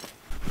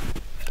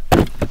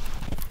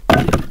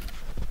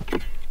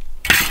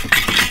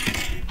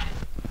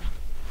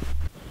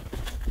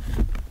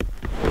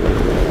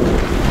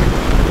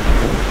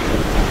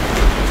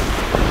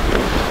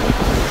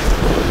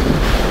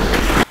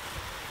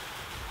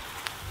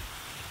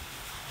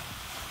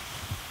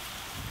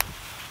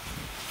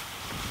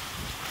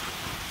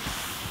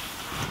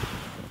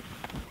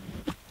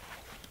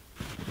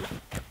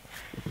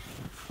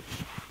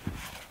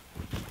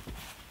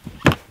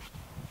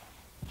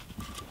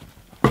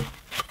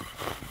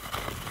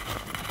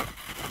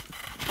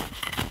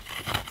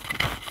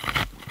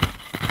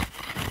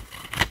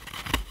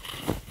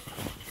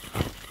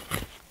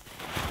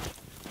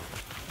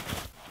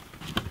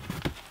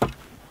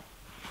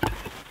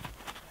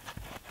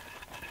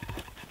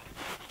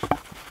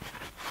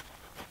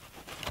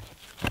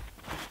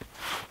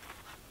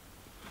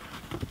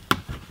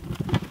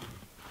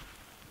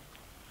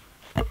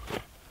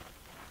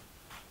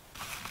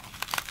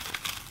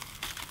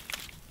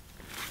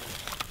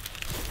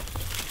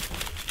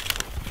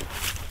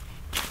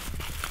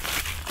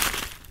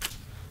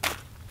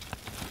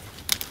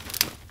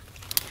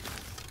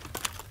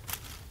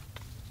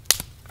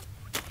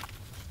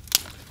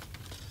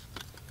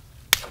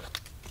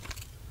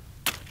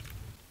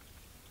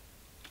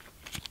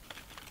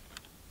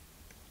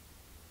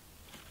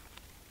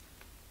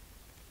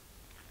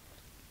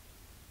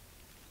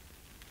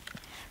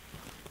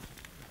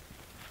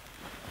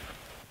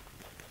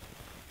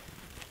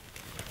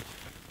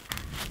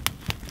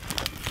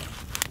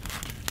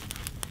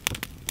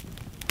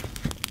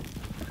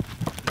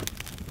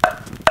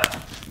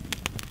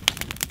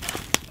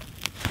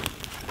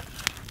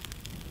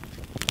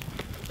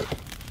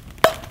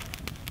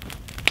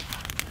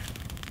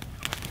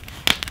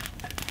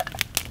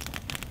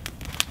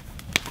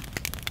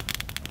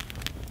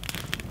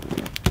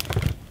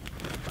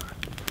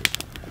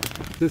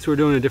 Since we're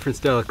doing a different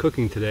style of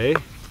cooking today,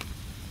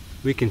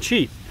 we can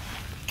cheat.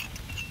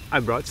 I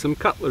brought some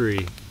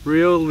cutlery,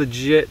 real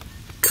legit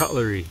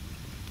cutlery,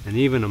 and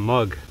even a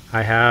mug.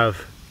 I have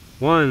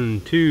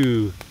 1,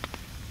 2,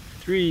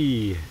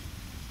 3,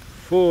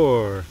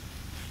 4,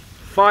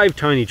 5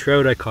 tiny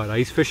trout I caught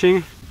ice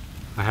fishing.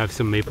 I have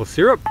some maple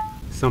syrup,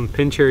 some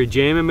pink cherry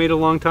jam I made a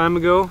long time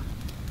ago.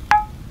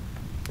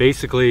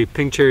 Basically,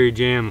 pink cherry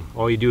jam,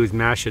 all you do is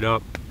mash it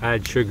up,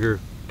 add sugar,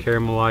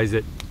 caramelize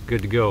it,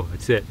 good to go,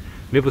 that's it.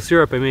 Maple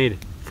syrup I made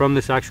from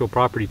this actual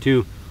property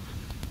too.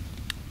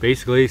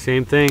 Basically,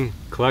 same thing,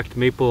 collect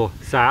maple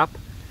sap,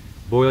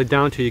 boil it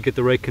down till you get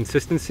the right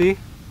consistency,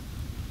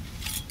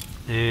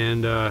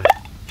 and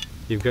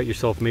you've got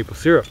yourself maple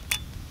syrup.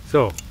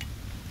 So,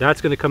 that's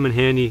gonna come in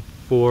handy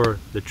for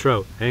the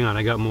trout. Hang on,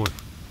 I got more.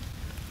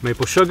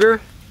 Maple sugar.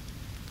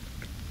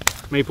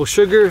 Maple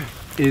sugar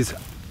is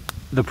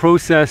the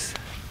process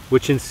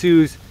which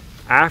ensues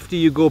after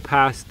you go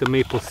past the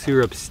maple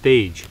syrup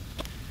stage.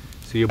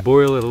 So you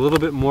boil it a little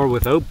bit more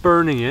without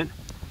burning it,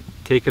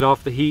 take it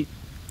off the heat,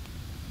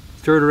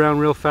 stir it around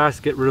real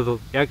fast, get rid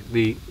of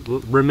the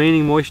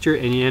remaining moisture,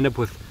 and you end up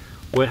with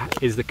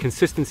what is the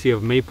consistency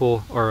of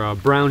maple or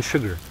brown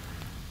sugar,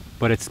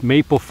 but it's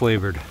maple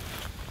flavored.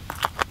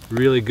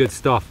 Really good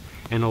stuff,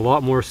 and a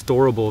lot more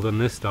storable than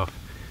this stuff.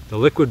 The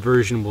liquid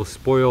version will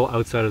spoil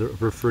outside of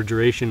the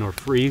refrigeration or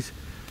freeze.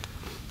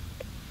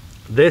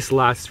 This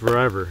lasts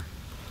forever.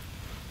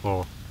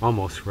 Well,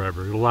 almost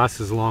forever. It'll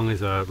last as long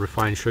as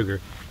refined sugar.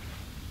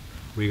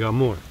 We got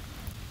more.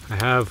 I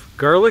have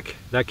garlic.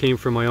 That came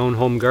from my own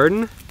home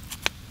garden.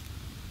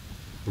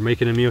 We're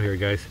making a meal here,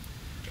 guys.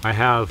 I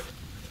have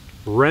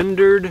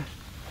rendered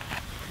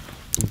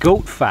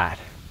goat fat.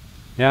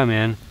 Yeah,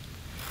 man.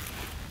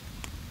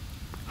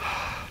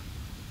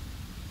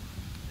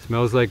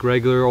 Smells like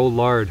regular old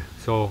lard.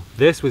 So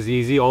this was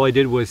easy. All I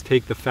did was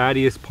take the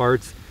fattiest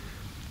parts,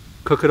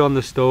 cook it on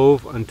the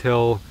stove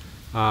until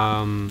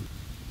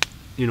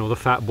you know, the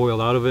fat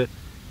boiled out of it,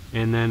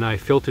 and then I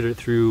filtered it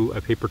through a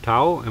paper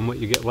towel, and what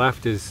you get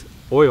left is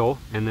oil,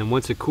 and then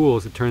once it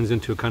cools it turns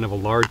into a kind of a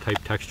lard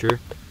type texture.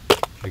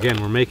 Again,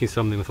 we're making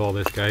something with all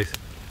this, guys.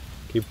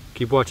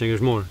 Keep watching,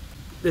 there's more.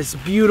 This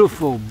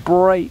beautiful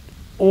bright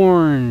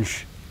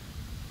orange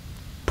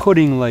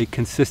pudding like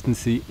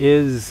consistency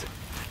is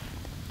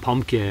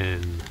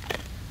pumpkin.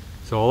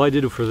 So all I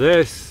did for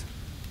this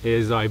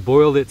is I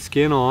boiled it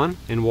skin on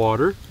in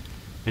water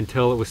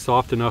until it was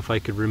soft enough I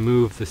could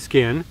remove the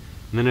skin,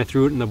 and then I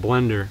threw it in the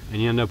blender, and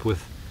you end up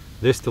with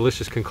this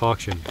delicious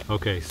concoction.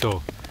 Okay,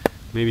 so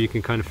maybe you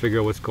can kind of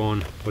figure out what's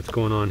going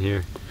on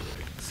here.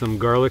 Some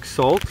garlic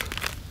salt,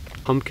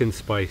 pumpkin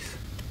spice,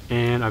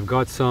 and I've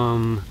got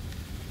some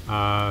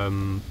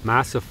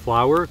masa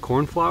flour,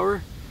 corn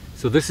flour.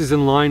 So this is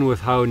in line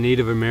with how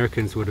Native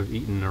Americans would have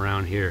eaten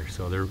around here.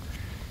 So they're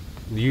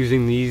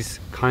using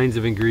these kinds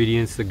of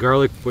ingredients. The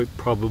garlic would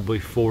probably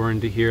foreign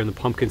to here, and the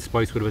pumpkin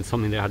spice would have been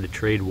something they had to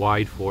trade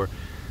wide for.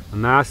 The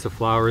masa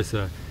flour is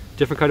a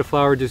different kind of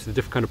flour, just a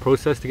different kind of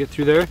process to get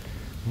through there.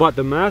 But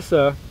the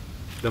masa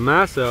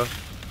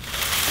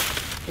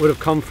would have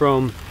come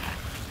from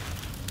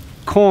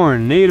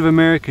corn, Native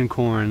American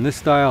corn. This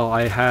style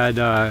I had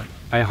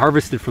I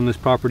harvested from this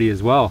property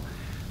as well.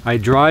 I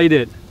dried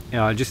it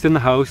just in the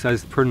house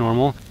as per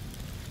normal.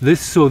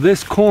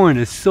 This corn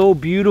is so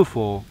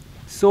beautiful,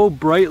 so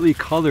brightly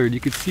colored. You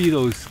could see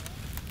those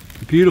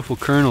beautiful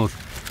kernels.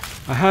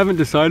 I haven't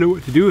decided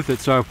what to do with it,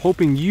 so I'm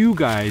hoping you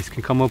guys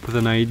can come up with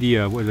an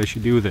idea of what I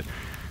should do with it.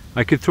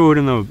 I could throw it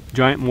in the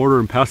giant mortar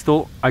and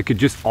pestle. I could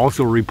just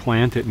also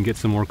replant it and get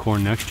some more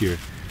corn next year.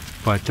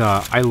 But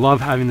I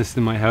love having this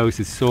in my house.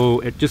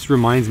 It just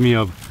reminds me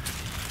of,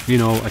 you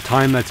know, a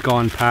time that's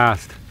gone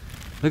past.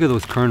 Look at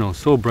those kernels,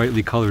 so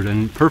brightly colored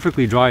and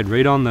perfectly dried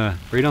right on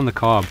the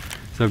cob.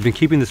 So I've been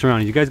keeping this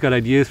around. If you guys got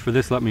ideas for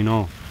this, let me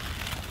know.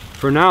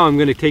 For now, I'm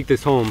gonna take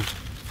this home.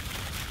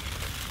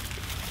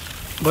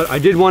 But I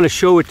did want to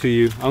show it to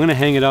you. I'm gonna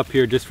hang it up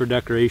here just for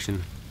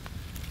decoration.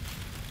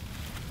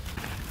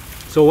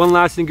 So one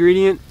last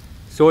ingredient,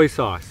 soy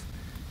sauce.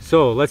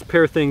 So let's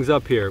pair things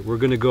up here. We're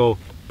gonna go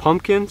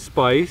pumpkin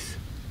spice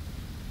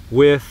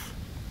with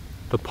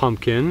the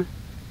pumpkin,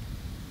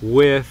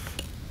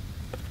 with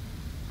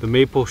the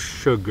maple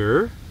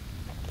sugar.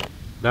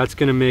 That's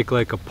gonna make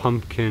like a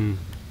pumpkin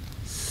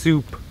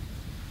soup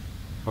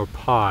or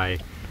pie.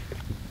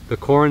 The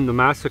corn, the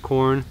masa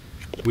corn,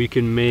 we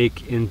can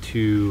make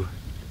into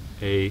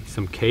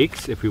some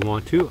cakes if we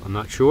want to, I'm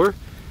not sure.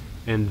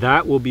 And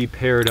that will be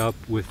paired up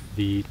with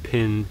the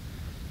pin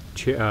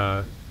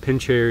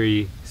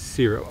cherry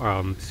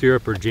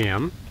syrup or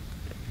jam.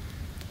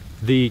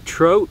 The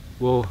trout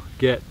will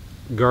get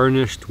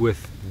garnished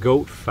with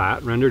goat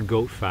fat, rendered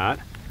goat fat.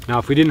 Now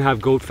if we didn't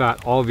have goat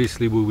fat,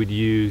 obviously we would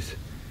use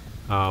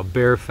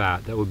bear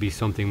fat. That would be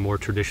something more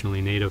traditionally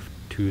native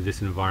to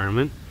this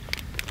environment.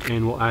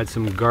 And we'll add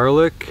some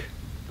garlic,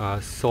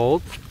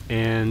 salt,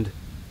 and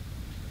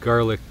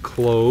garlic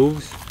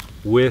cloves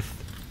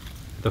with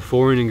the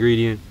foreign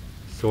ingredient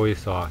soy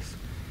sauce,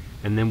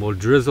 and then we'll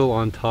drizzle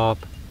on top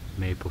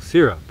maple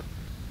syrup.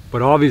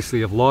 But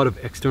obviously a lot of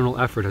external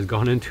effort has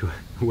gone into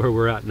it where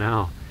we're at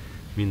now.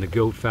 I mean, the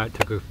goat fat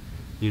took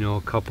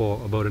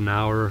about an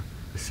hour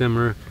to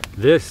simmer.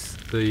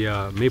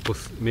 The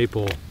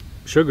maple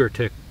sugar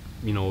took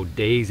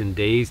days and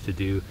days to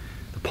do.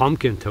 The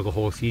pumpkin took a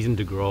whole season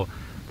to grow.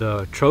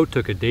 The trout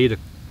took a day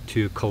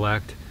to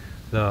collect.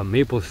 The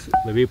maple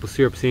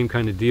syrup, same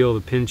kind of deal.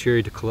 The pin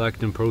cherry to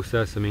collect and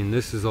process. I mean,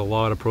 this is a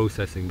lot of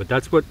processing, but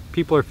that's what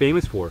people are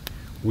famous for.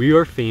 We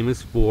are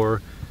famous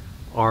for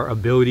our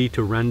ability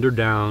to render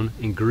down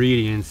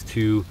ingredients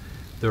to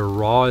their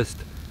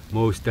rawest,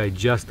 most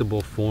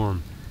digestible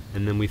form,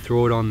 and then we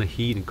throw it on the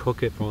heat and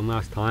cook it for one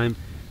last time,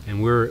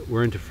 and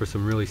we're into for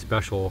some really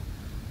special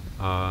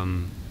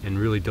and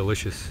really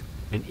delicious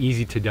and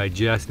easy to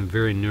digest and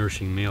very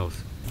nourishing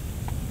meals.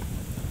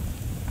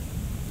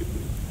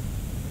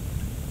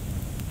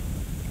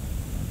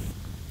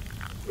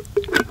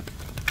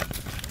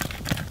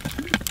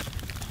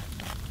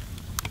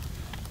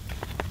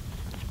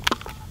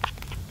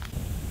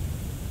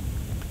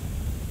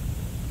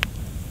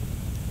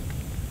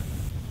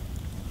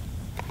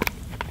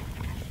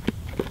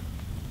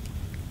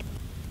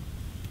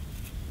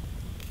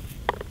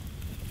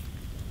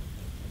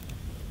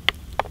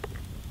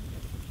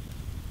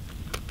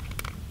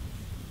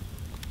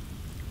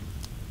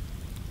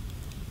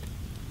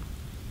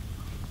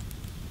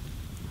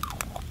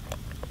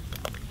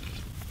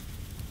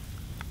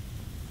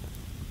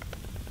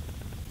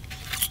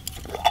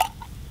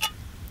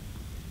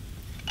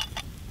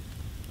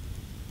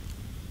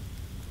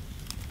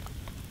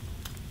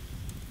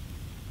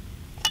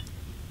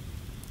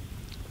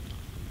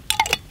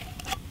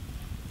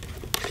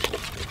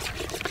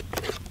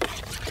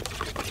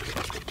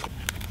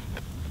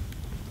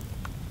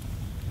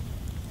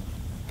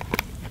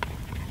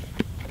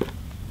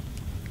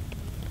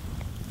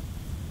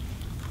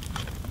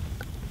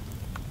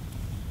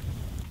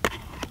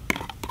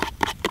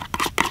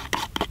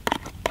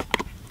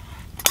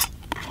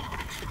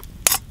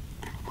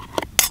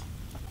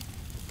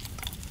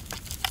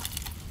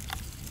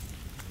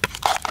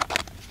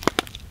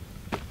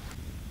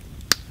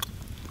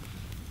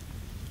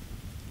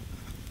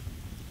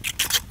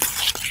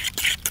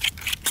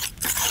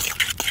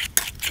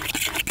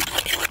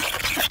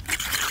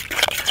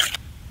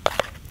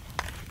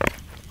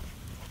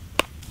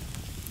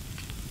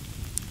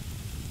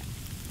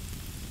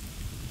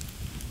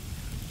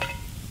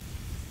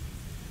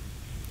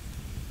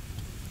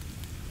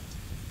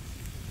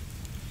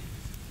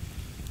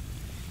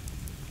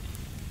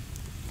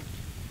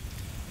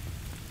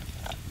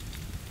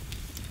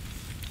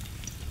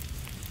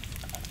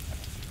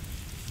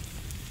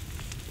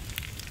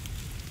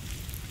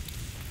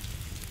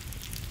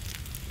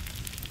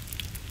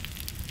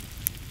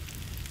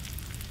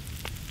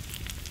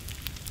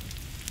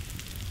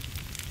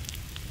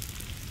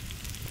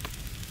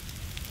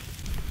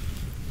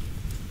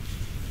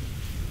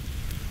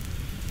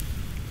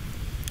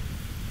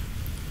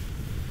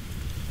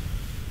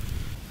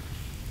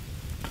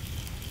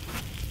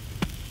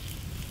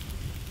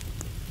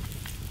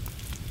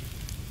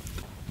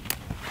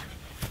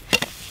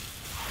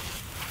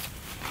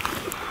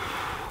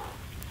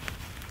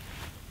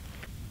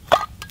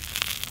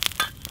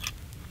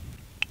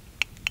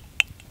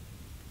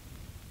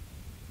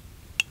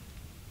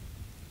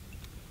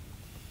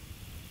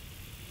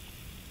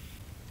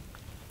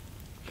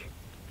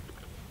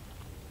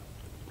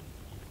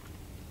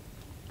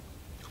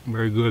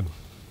 Very good.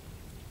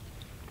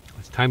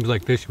 It's times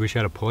like this you wish I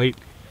had a plate.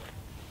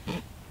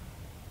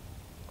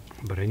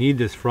 But I need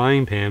this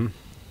frying pan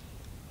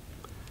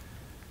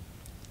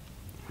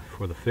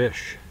for the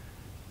fish.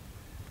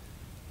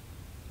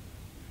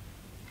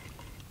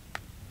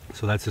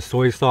 So that's the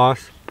soy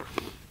sauce,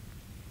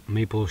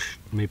 maple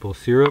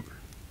syrup,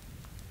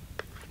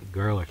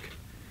 garlic.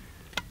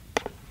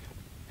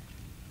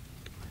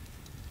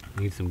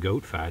 Need some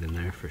goat fat in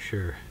there for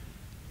sure.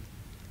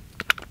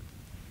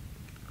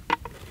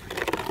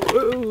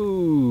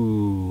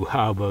 Ooh,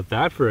 how about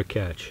that for a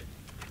catch?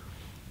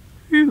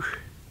 Whew.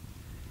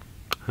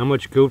 How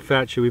much goat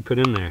fat should we put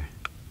in there?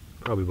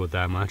 Probably about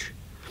that much.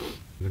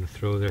 I'm gonna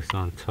throw this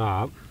on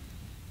top.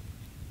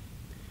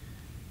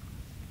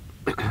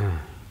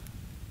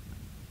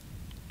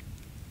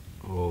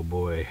 Oh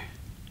boy.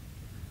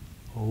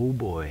 Oh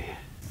boy.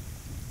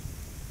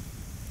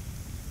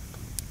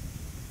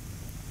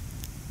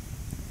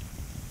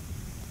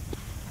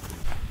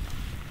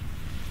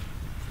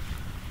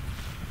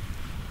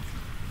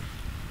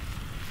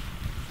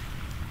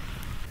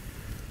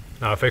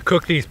 Now if I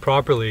cook these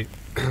properly,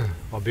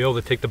 I'll be able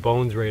to take the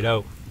bones right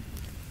out.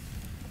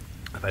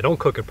 If I don't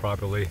cook it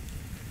properly,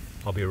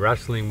 I'll be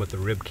wrestling with the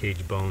rib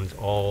cage bones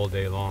all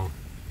day long.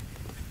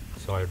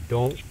 So I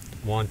don't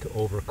want to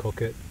overcook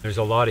it. There's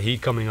a lot of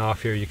heat coming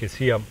off here. You can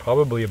see I'm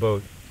probably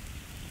about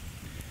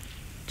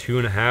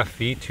 2.5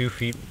 feet, 2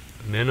 feet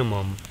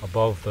minimum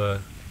above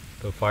the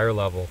fire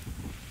level.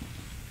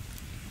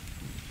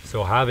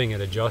 So having it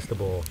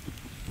adjustable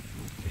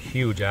is a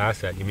huge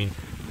asset. I mean,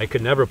 I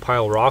could never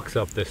pile rocks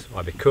up this,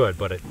 well, I could,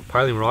 but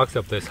piling rocks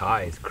up this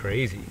high is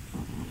crazy.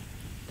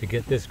 To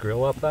get this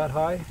grill up that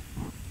high.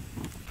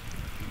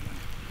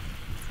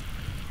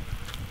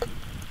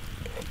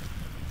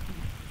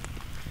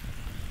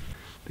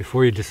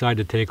 Before you decide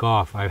to take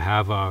off, I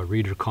have a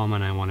reader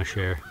comment I want to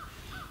share.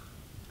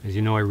 As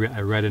you know, I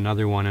read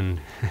another one and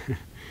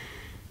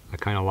I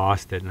kind of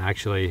lost it. And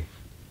actually,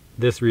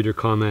 this reader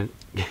comment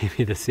gave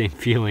me the same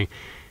feeling,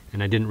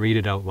 and I didn't read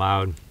it out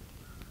loud.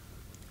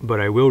 But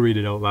I will read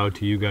it out loud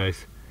to you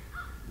guys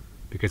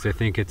because I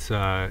think it's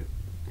an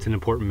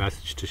important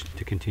message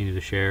to continue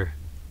to share.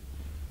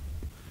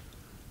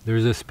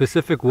 There's a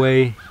specific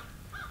way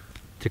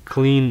to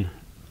clean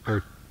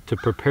or to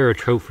prepare a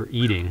trout for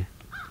eating.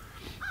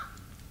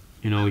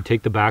 You know, we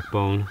take the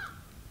backbone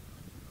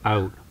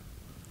out,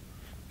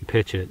 you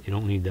pitch it, you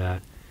don't need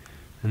that.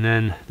 And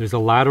then there's a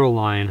lateral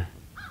line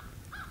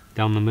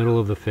down the middle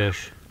of the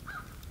fish.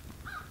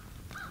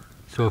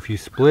 So if you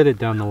split it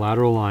down the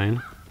lateral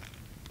line,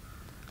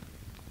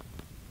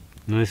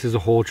 and this is a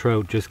whole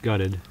trout just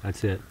gutted,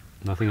 that's it,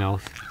 nothing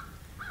else.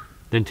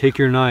 Then take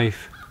your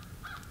knife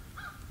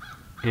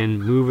and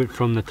move it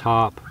from the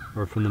top,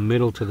 or from the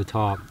middle to the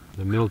top,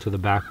 the middle to the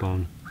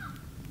backbone,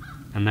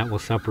 and that will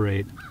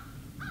separate.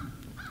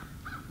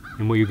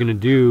 And what you're going to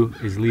do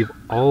is leave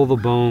all the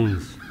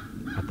bones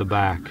at the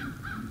back,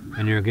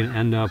 and you're going to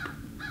end up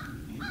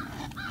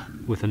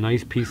with a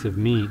nice piece of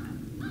meat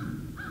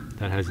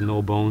that has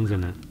no bones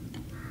in it.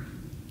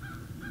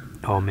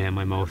 Oh man,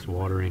 my mouth's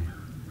watering.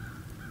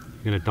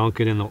 You're going to dunk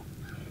it in the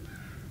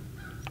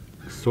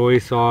soy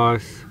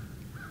sauce,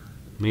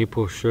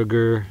 maple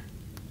sugar,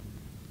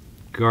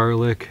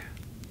 garlic.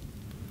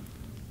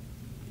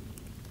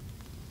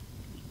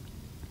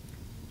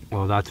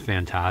 Oh, that's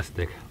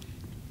fantastic.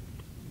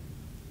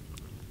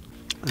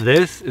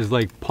 This is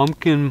like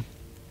pumpkin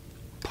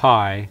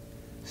pie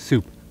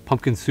soup,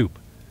 pumpkin soup.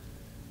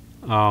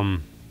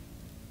 Man,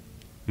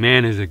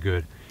 is it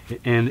good.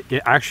 And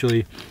it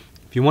actually,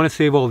 if you want to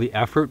save all the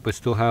effort but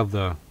still have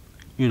the,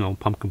 you know,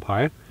 pumpkin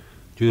pie,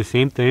 do the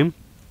same thing.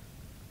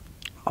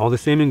 All the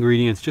same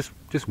ingredients,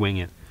 just wing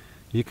it.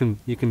 You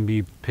can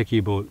be picky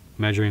about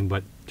measuring,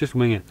 but just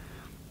wing it.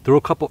 Throw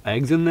a couple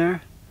eggs in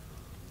there,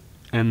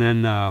 and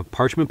then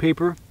parchment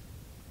paper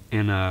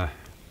in a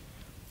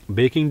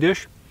baking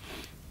dish.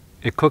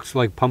 It cooks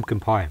like pumpkin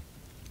pie.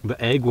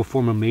 The egg will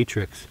form a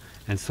matrix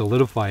and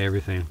solidify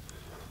everything.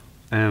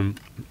 And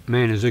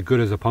man, is it good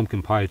as a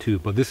pumpkin pie too.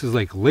 But this is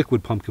like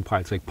liquid pumpkin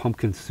pie. It's like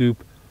pumpkin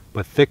soup,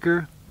 but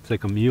thicker. It's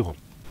like a mule.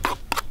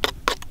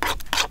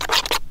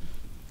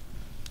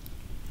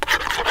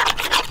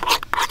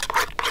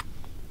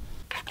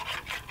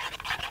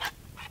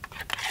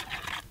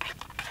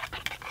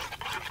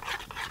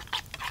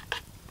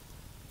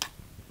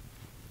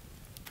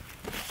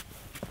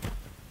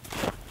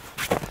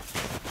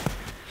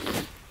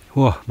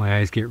 Whoa, my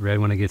eyes get red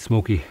when I get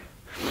smoky.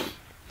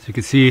 So you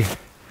can see,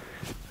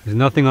 there's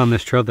nothing on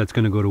this trout that's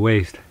going to go to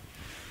waste.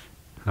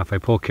 Now if I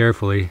pull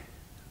carefully,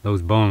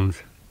 those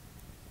bones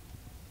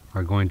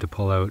are going to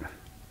pull out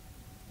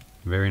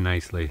very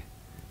nicely.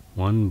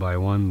 One by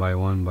one by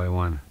one by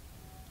one.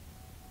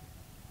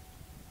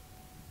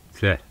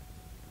 That's it.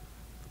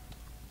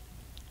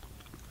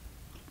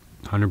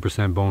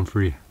 100% bone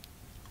free.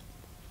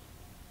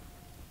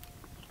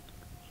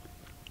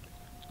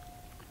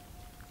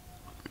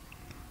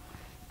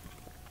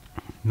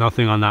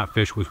 Nothing on that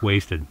fish was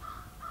wasted.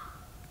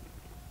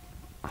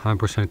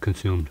 100%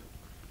 consumed.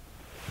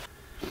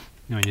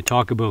 You know, you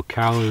talk about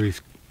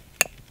calories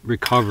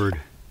recovered.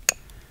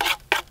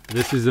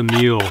 This is a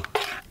meal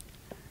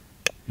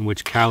in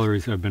which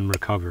calories have been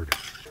recovered.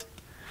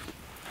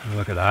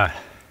 Look at that.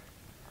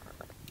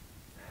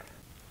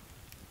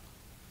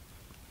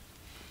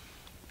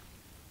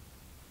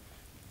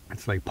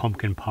 It's like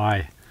pumpkin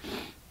pie.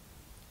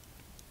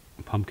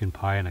 Pumpkin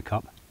pie in a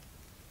cup.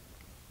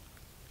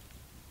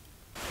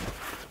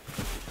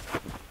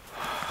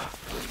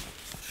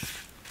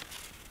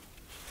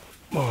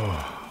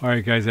 Oh. All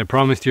right, guys. I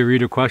promised you a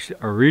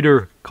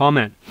reader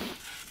comment.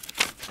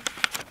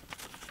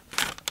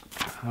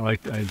 I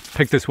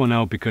picked this one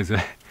out because,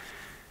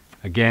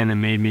 again, it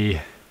made me.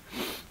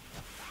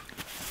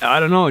 I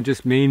don't know. It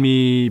just made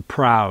me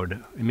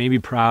proud. It made me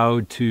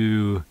proud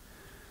to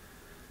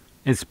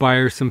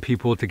inspire some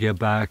people to get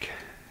back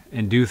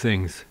and do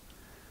things.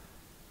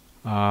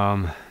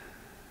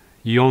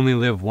 You only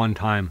live one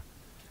time,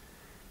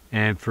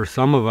 and for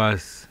some of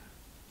us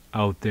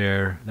out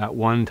there, that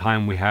one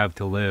time we have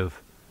to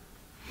live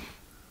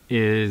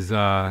is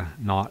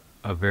not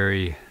a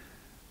very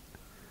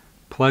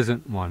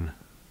pleasant one,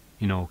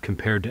 you know,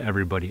 compared to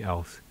everybody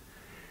else.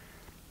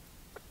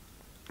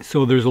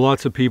 So there's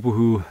lots of people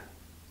who,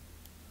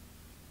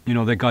 you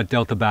know, they got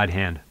dealt a bad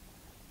hand,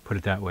 put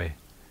it that way.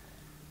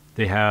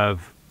 They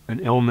have an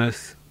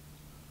illness,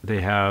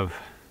 they have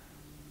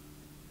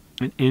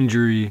an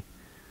injury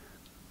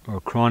or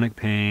chronic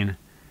pain,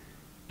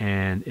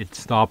 and it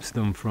stops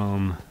them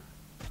from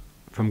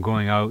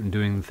going out and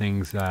doing the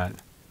things that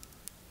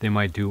they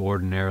might do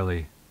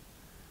ordinarily.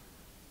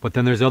 But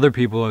then there's other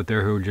people out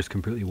there who are just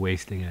completely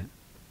wasting it.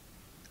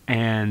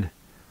 And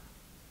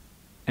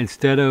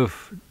instead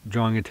of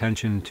drawing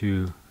attention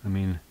to, I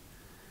mean,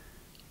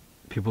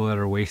 people that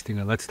are wasting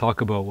it, let's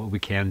talk about what we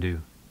can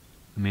do.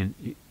 I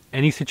mean,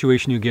 any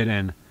situation you get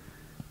in,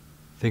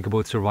 think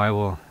about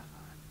survival.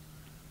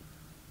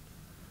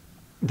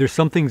 There's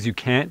some things you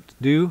can't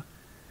do,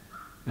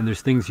 and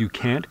there's things you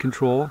can't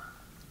control,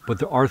 but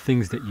there are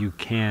things that you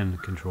can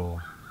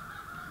control.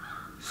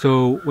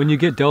 So when you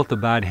get dealt a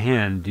bad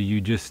hand, do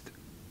you just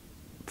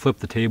flip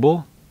the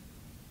table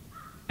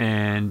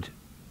and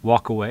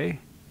walk away?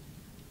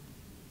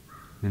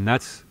 And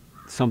that's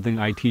something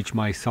I teach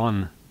my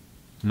son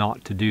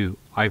not to do.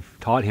 I've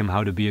taught him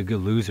how to be a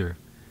good loser,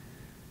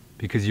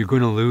 because you're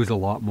going to lose a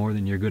lot more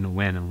than you're going to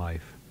win in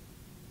life.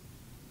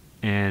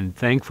 And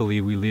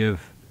thankfully we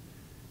live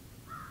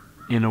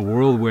in a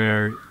world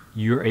where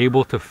you're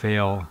able to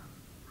fail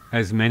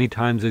as many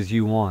times as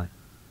you want.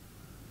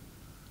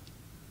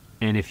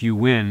 And if you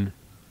win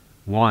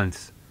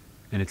once,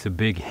 and it's a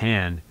big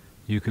hand,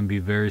 you can be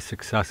very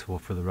successful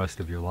for the rest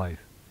of your life.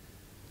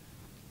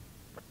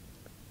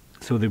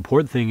 So the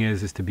important thing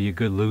is to be a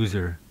good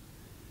loser,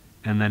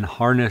 and then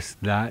harness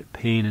that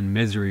pain and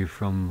misery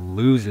from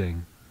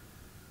losing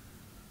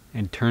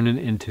and turn it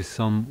into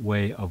some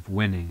way of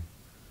winning.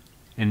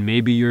 And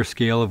maybe your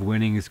scale of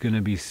winning is going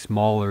to be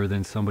smaller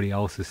than somebody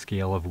else's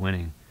scale of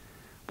winning.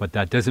 But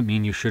that doesn't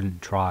mean you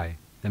shouldn't try.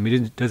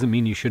 That doesn't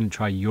mean you shouldn't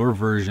try your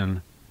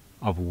version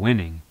of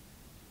winning.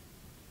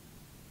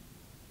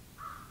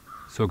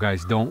 So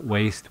guys, don't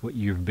waste what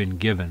you've been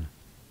given.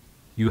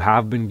 You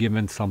have been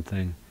given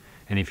something,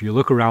 and if you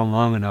look around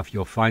long enough,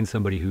 you'll find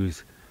somebody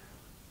who's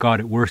got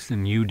it worse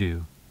than you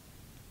do.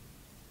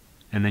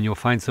 And then you'll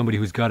find somebody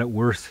who's got it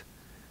worse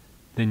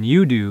than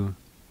you do,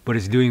 but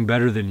is doing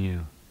better than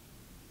you,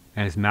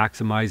 and is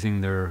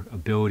maximizing their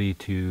ability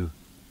to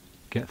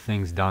get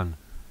things done,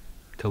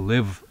 to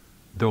live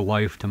their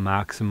life to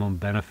maximum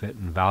benefit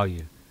and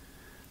value.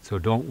 So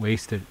don't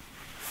waste it.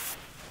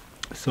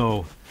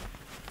 So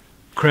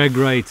Craig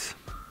writes,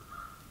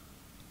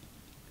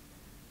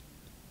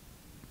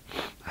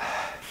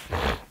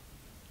 I'm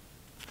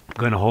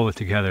going to hold it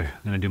together.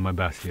 I'm going to do my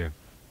best here.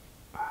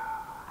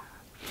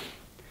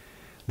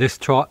 This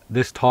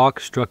talk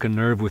struck a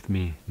nerve with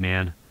me,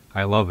 man.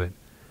 I love it.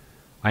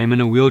 I am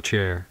in a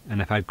wheelchair,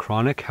 and I've had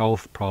chronic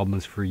health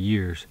problems for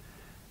years,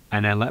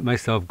 and I let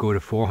myself go to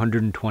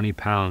 420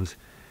 pounds,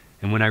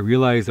 and when I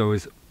realized I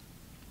was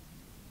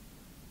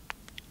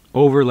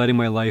over letting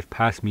my life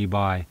pass me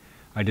by,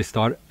 I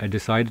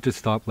decided to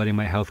stop letting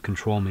my health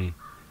control me.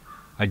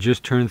 I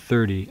just turned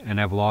 30, and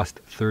I've lost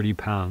 30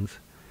 pounds.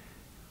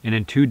 And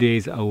in 2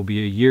 days, I will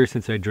be a year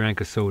since I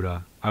drank a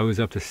soda. I was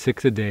up to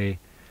 6 a day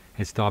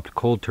and stopped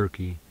cold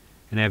turkey,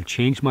 and I have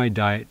changed my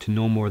diet to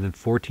no more than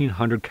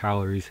 1,400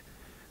 calories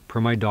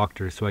per my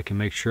doctor, so I can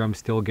make sure I'm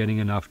still getting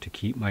enough to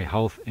keep my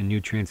health and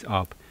nutrients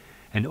up,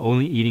 and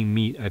only eating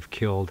meat I've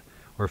killed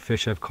or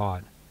fish I've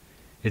caught.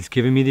 It's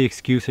giving me the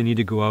excuse I need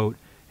to go out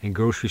and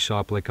grocery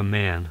shop like a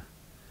man.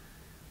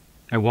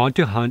 I want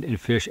to hunt and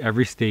fish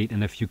every state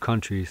and a few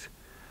countries.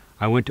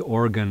 I went to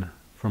Oregon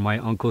for my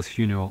uncle's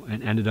funeral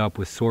and ended up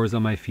with sores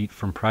on my feet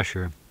from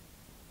pressure.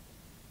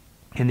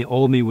 And the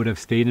old me would have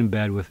stayed in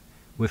bed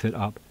with it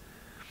up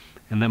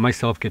and let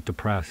myself get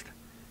depressed.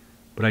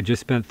 But I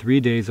just spent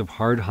 3 days of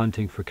hard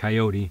hunting for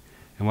coyote,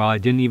 and while I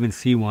didn't even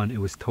see one,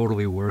 it was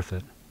totally worth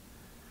it.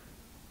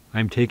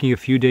 I am taking a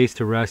few days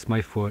to rest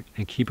my foot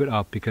and keep it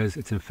up because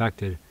it's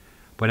infected.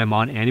 but I'm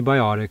on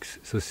antibiotics,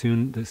 so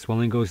soon the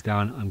swelling goes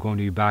down, I'm going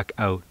to be back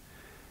out.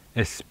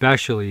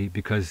 Especially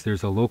because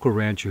there's a local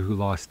rancher who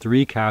lost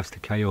 3 calves to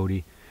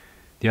coyote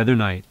the other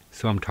night,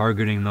 so I'm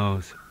targeting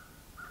those.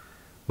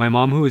 My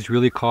mom, who was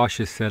really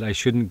cautious, said I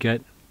shouldn't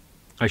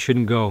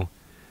go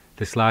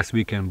this last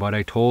weekend, but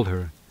I told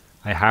her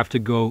I have to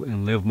go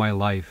and live my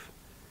life.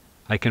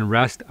 I can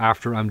rest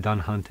after I'm done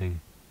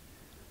hunting.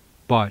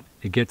 But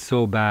it gets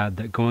so bad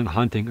that going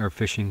hunting or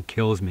fishing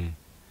kills me.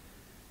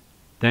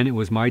 Then it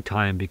was my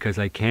time because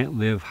I can't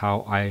live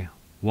how I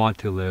want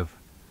to live,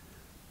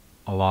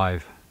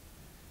 alive.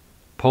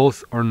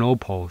 Pulse or no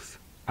pulse,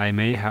 I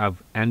may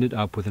have ended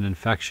up with an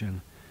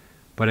infection,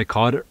 but I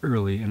caught it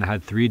early and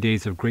had 3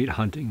 days of great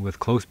hunting with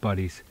close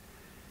buddies,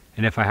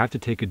 and if I have to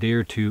take a day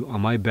or two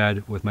on my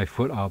bed with my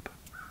foot up,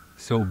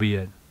 so be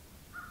it.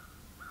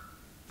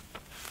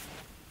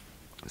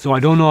 So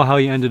I don't know how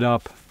he ended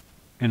up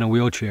in a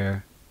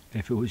wheelchair,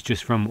 if it was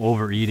just from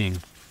overeating,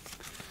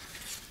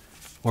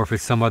 or if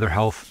it's some other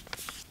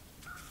health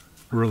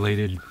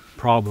related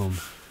problem.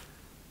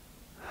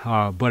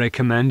 But I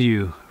commend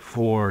you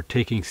for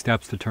taking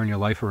steps to turn your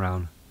life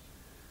around.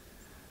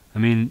 I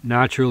mean,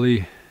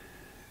 naturally,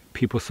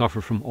 people suffer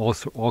from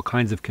all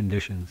kinds of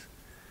conditions.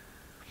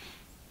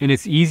 And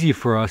it's easy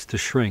for us to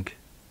shrink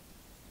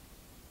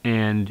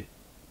and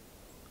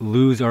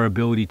lose our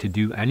ability to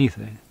do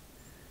anything.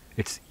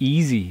 It's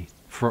easy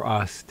for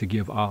us to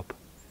give up.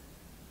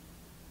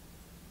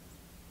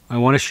 I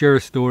want to share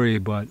a story,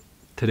 but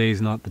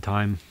today's not the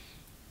time,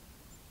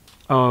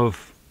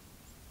 of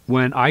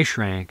when I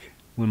shrank,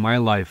 when my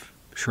life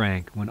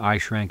shrank, when I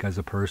shrank as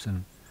a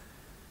person,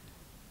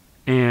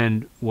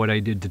 and what I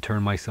did to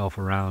turn myself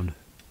around.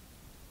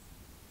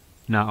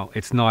 Now,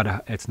 it's not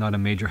a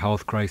major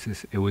health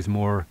crisis. It was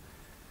more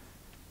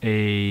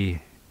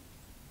a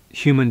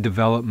human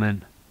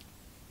development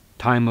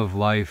time of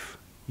life,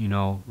 you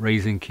know,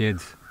 raising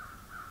kids,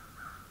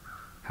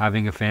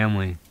 having a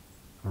family,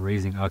 or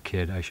raising a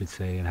kid, I should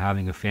say, and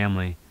having a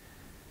family,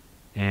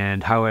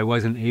 and how I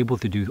wasn't able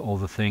to do all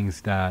the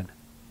things that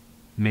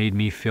made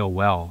me feel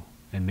well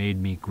and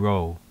made me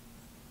grow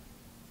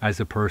as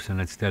a person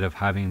instead of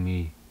having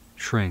me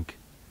shrink.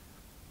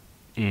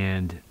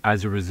 And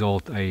as a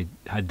result, I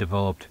had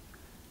developed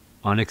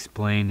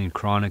unexplained and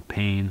chronic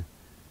pain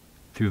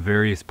through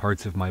various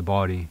parts of my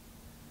body.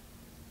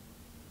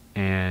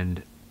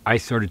 And I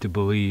started to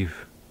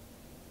believe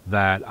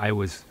that I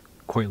was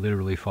quite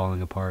literally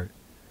falling apart.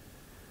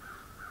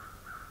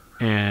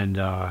 And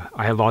I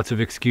had lots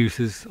of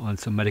excuses on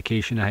some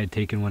medication I had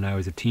taken when I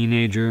was a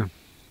teenager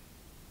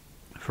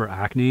for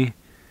acne.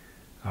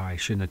 I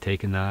shouldn't have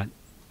taken that,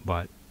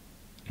 but,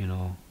 you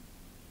know,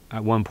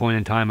 at one point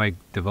in time I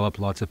developed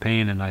lots of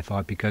pain, and I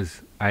thought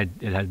because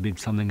it had been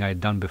something I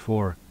had done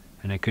before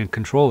and I couldn't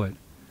control it.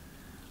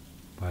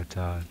 But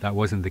that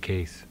wasn't the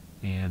case.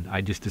 And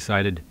I just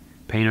decided,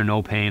 pain or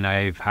no pain,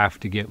 I have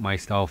to get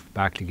myself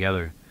back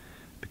together,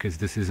 because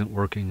this isn't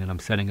working, and I'm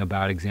setting a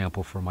bad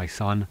example for my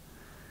son.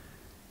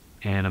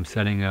 And I'm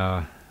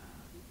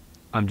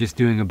just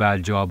doing a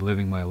bad job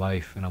living my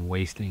life, and I'm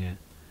wasting it.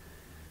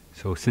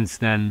 So since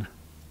then,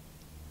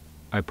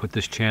 I put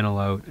this channel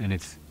out, and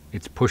it's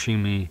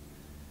pushing me,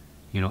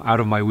 you know, out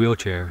of my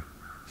wheelchair,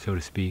 so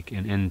to speak,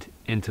 and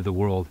into the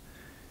world.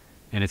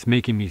 And it's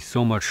making me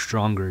so much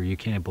stronger, you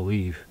can't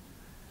believe.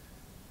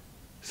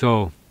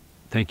 So,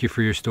 thank you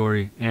for your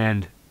story.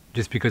 And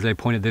just because I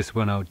pointed this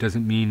one out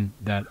doesn't mean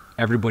that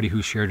everybody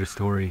who shared a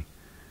story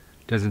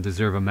doesn't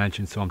deserve a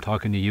mention. So I'm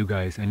talking to you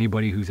guys,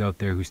 anybody who's out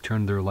there who's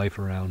turned their life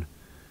around.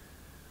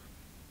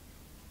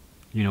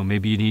 You know,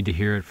 maybe you need to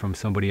hear it from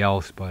somebody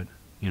else, but,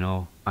 you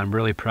know, I'm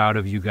really proud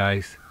of you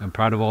guys. I'm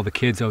proud of all the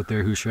kids out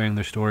there who's sharing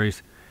their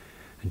stories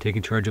and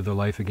taking charge of their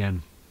life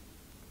again.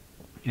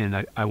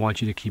 And I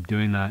want you to keep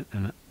doing that.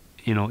 And,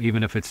 you know,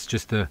 even if it's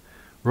just to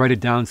write it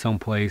down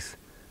someplace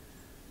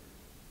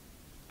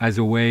as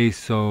a way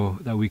so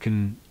that we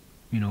can,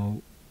 you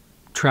know,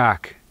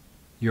 track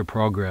your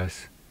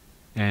progress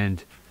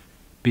and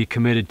be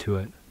committed to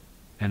it.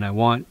 And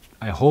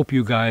I hope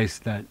you guys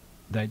that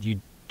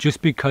you,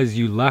 just because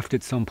you left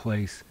it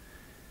someplace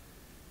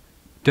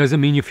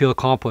doesn't mean you feel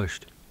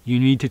accomplished. You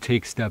need to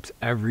take steps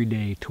every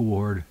day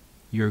toward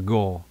your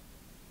goal.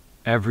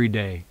 Every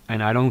day.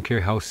 And I don't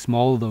care how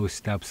small those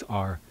steps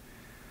are,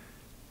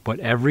 but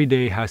every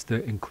day has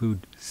to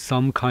include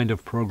some kind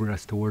of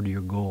progress toward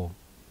your goal.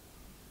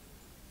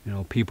 You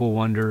know, people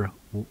wonder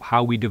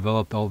how we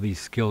developed all these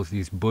skills,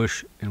 these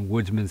bush and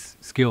woodsman's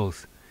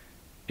skills.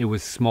 It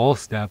was small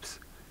steps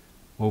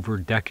over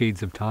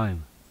decades of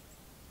time.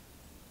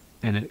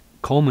 And it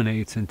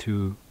culminates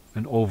into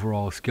an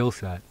overall skill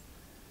set.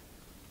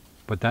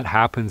 But that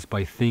happens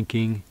by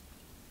thinking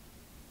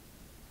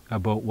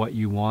about what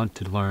you want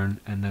to learn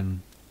and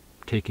then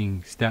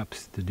taking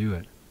steps to do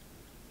it.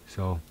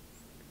 So,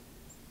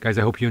 guys,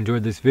 I hope you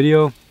enjoyed this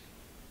video.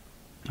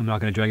 I'm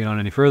not going to drag it on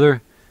any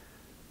further.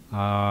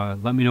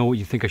 Let me know what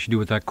you think I should do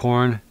with that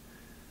corn.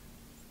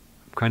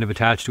 I'm kind of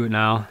attached to it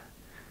now.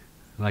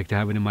 I like to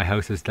have it in my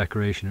house as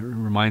decoration. It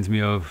reminds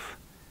me of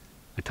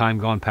a time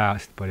gone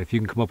past. But if you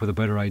can come up with a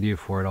better idea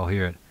for it, I'll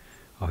hear it.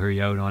 I'll hear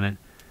you out on it.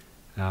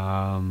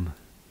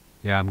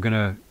 Yeah, I'm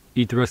gonna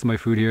eat the rest of my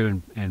food here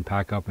and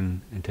pack up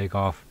and take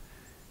off.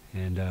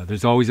 And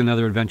there's always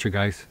another adventure,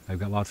 guys. I've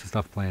got lots of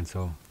stuff planned,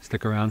 so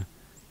stick around.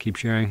 Keep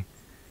sharing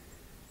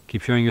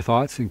your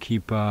thoughts, and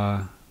keep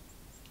watching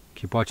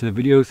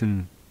the videos,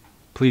 and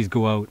please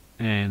go out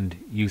and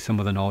use some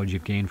of the knowledge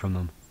you've gained from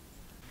them.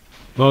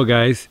 Well,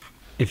 guys,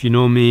 if you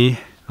know me,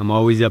 I'm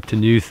always up to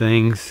new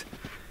things,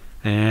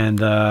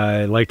 and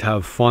I like to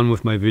have fun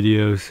with my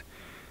videos.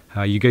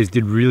 You guys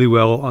did really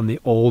well on the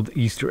old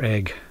Easter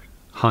egg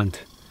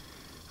hunt,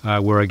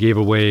 where I gave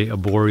away a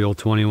Boreal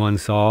 21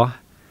 saw.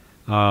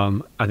 I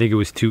think it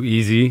was too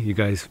easy. You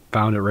guys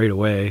found it right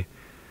away.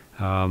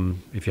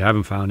 If you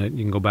haven't found it,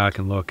 you can go back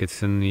and look.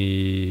 It's in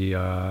the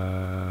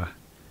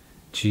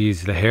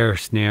the hair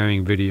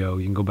snaring video.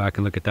 You can go back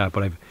and look at that.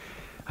 But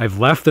I've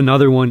left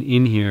another one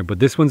in here, but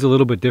this one's a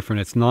little bit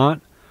different. It's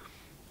not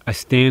a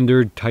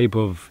standard type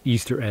of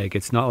Easter egg.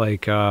 It's not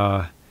like you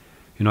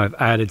know, I've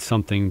added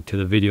something to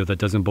the video that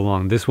doesn't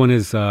belong. This one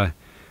is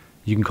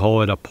you can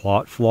call it a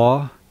plot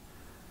flaw.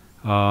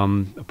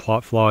 A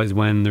plot flaw is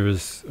when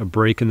there's a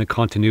break in the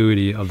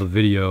continuity of the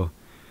video.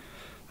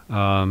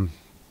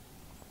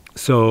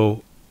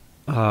 So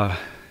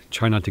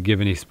try not to give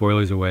any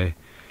spoilers away.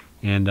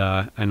 And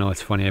I know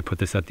it's funny, I put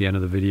this at the end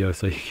of the video,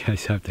 so you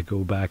guys have to go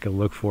back and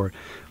look for it.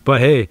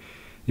 But hey,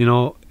 you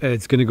know,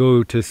 it's going to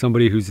go to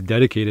somebody who's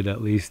dedicated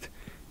at least.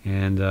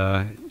 And,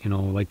 you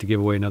know, I'd like to give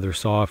away another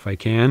saw if I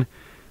can.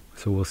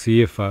 So we'll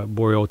see if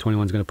Boreal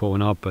 21 is going to put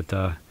one up.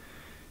 But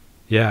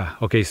yeah,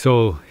 okay,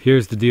 so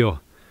here's the deal.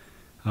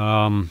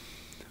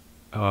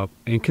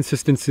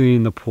 Inconsistency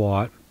in the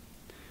plot.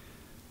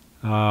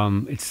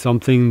 It's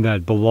something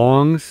that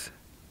belongs,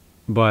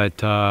 but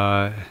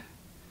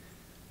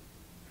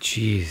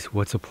geez,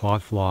 what's a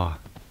plot flaw?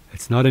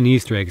 It's not an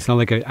Easter egg. It's not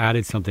like I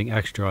added something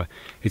extra.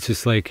 It's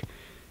just like,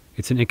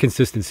 it's an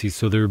inconsistency.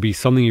 So there would be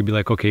something you'd be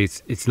like, okay,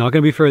 it's not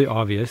going to be fairly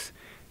obvious.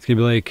 It's going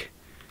to be like,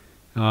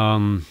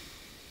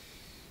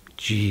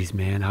 geez,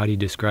 man, how do you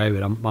describe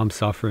it? I'm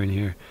suffering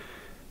here.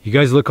 You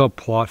guys look up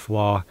plot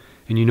flaw,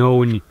 and you know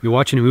when you're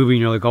watching a movie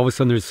and you're like, all of a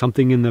sudden there's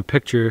something in the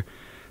picture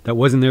that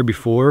wasn't there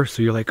before.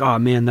 So you're like, oh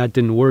man, that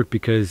didn't work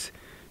because,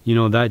 you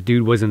know, that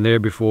dude wasn't there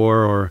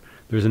before, or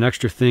there's an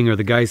extra thing, or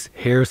the guy's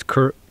hair's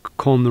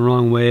combed the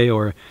wrong way,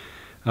 or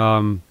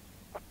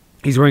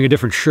he's wearing a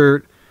different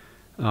shirt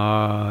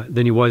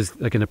than he was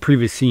like in a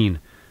previous scene.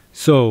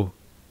 So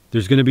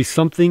there's going to be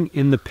something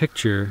in the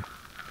picture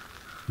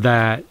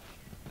that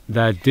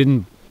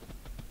wasn't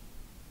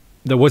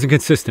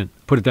consistent,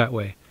 put it that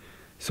way.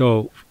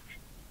 So,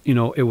 you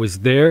know, it was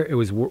there, it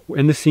was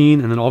in the scene,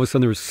 and then all of a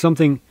sudden there was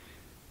something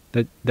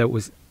that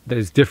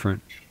is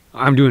different.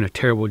 I'm doing a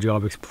terrible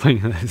job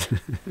explaining this.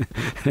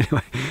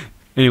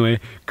 Anyway,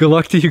 good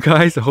luck to you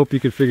guys. I hope you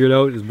can figure it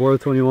out. It's Boreal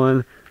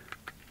 21.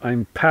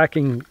 I'm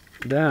packing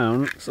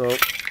down, so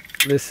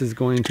this is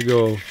going to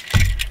go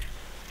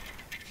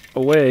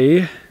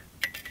away.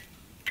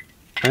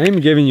 I'm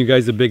giving you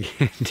guys a big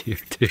hint here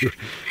too.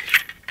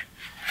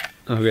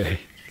 Okay,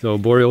 so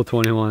Boreal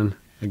 21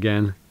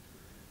 again.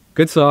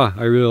 Good saw,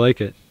 I really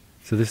like it.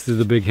 So this is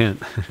the big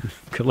hint.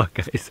 Good luck,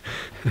 guys.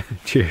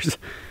 Cheers.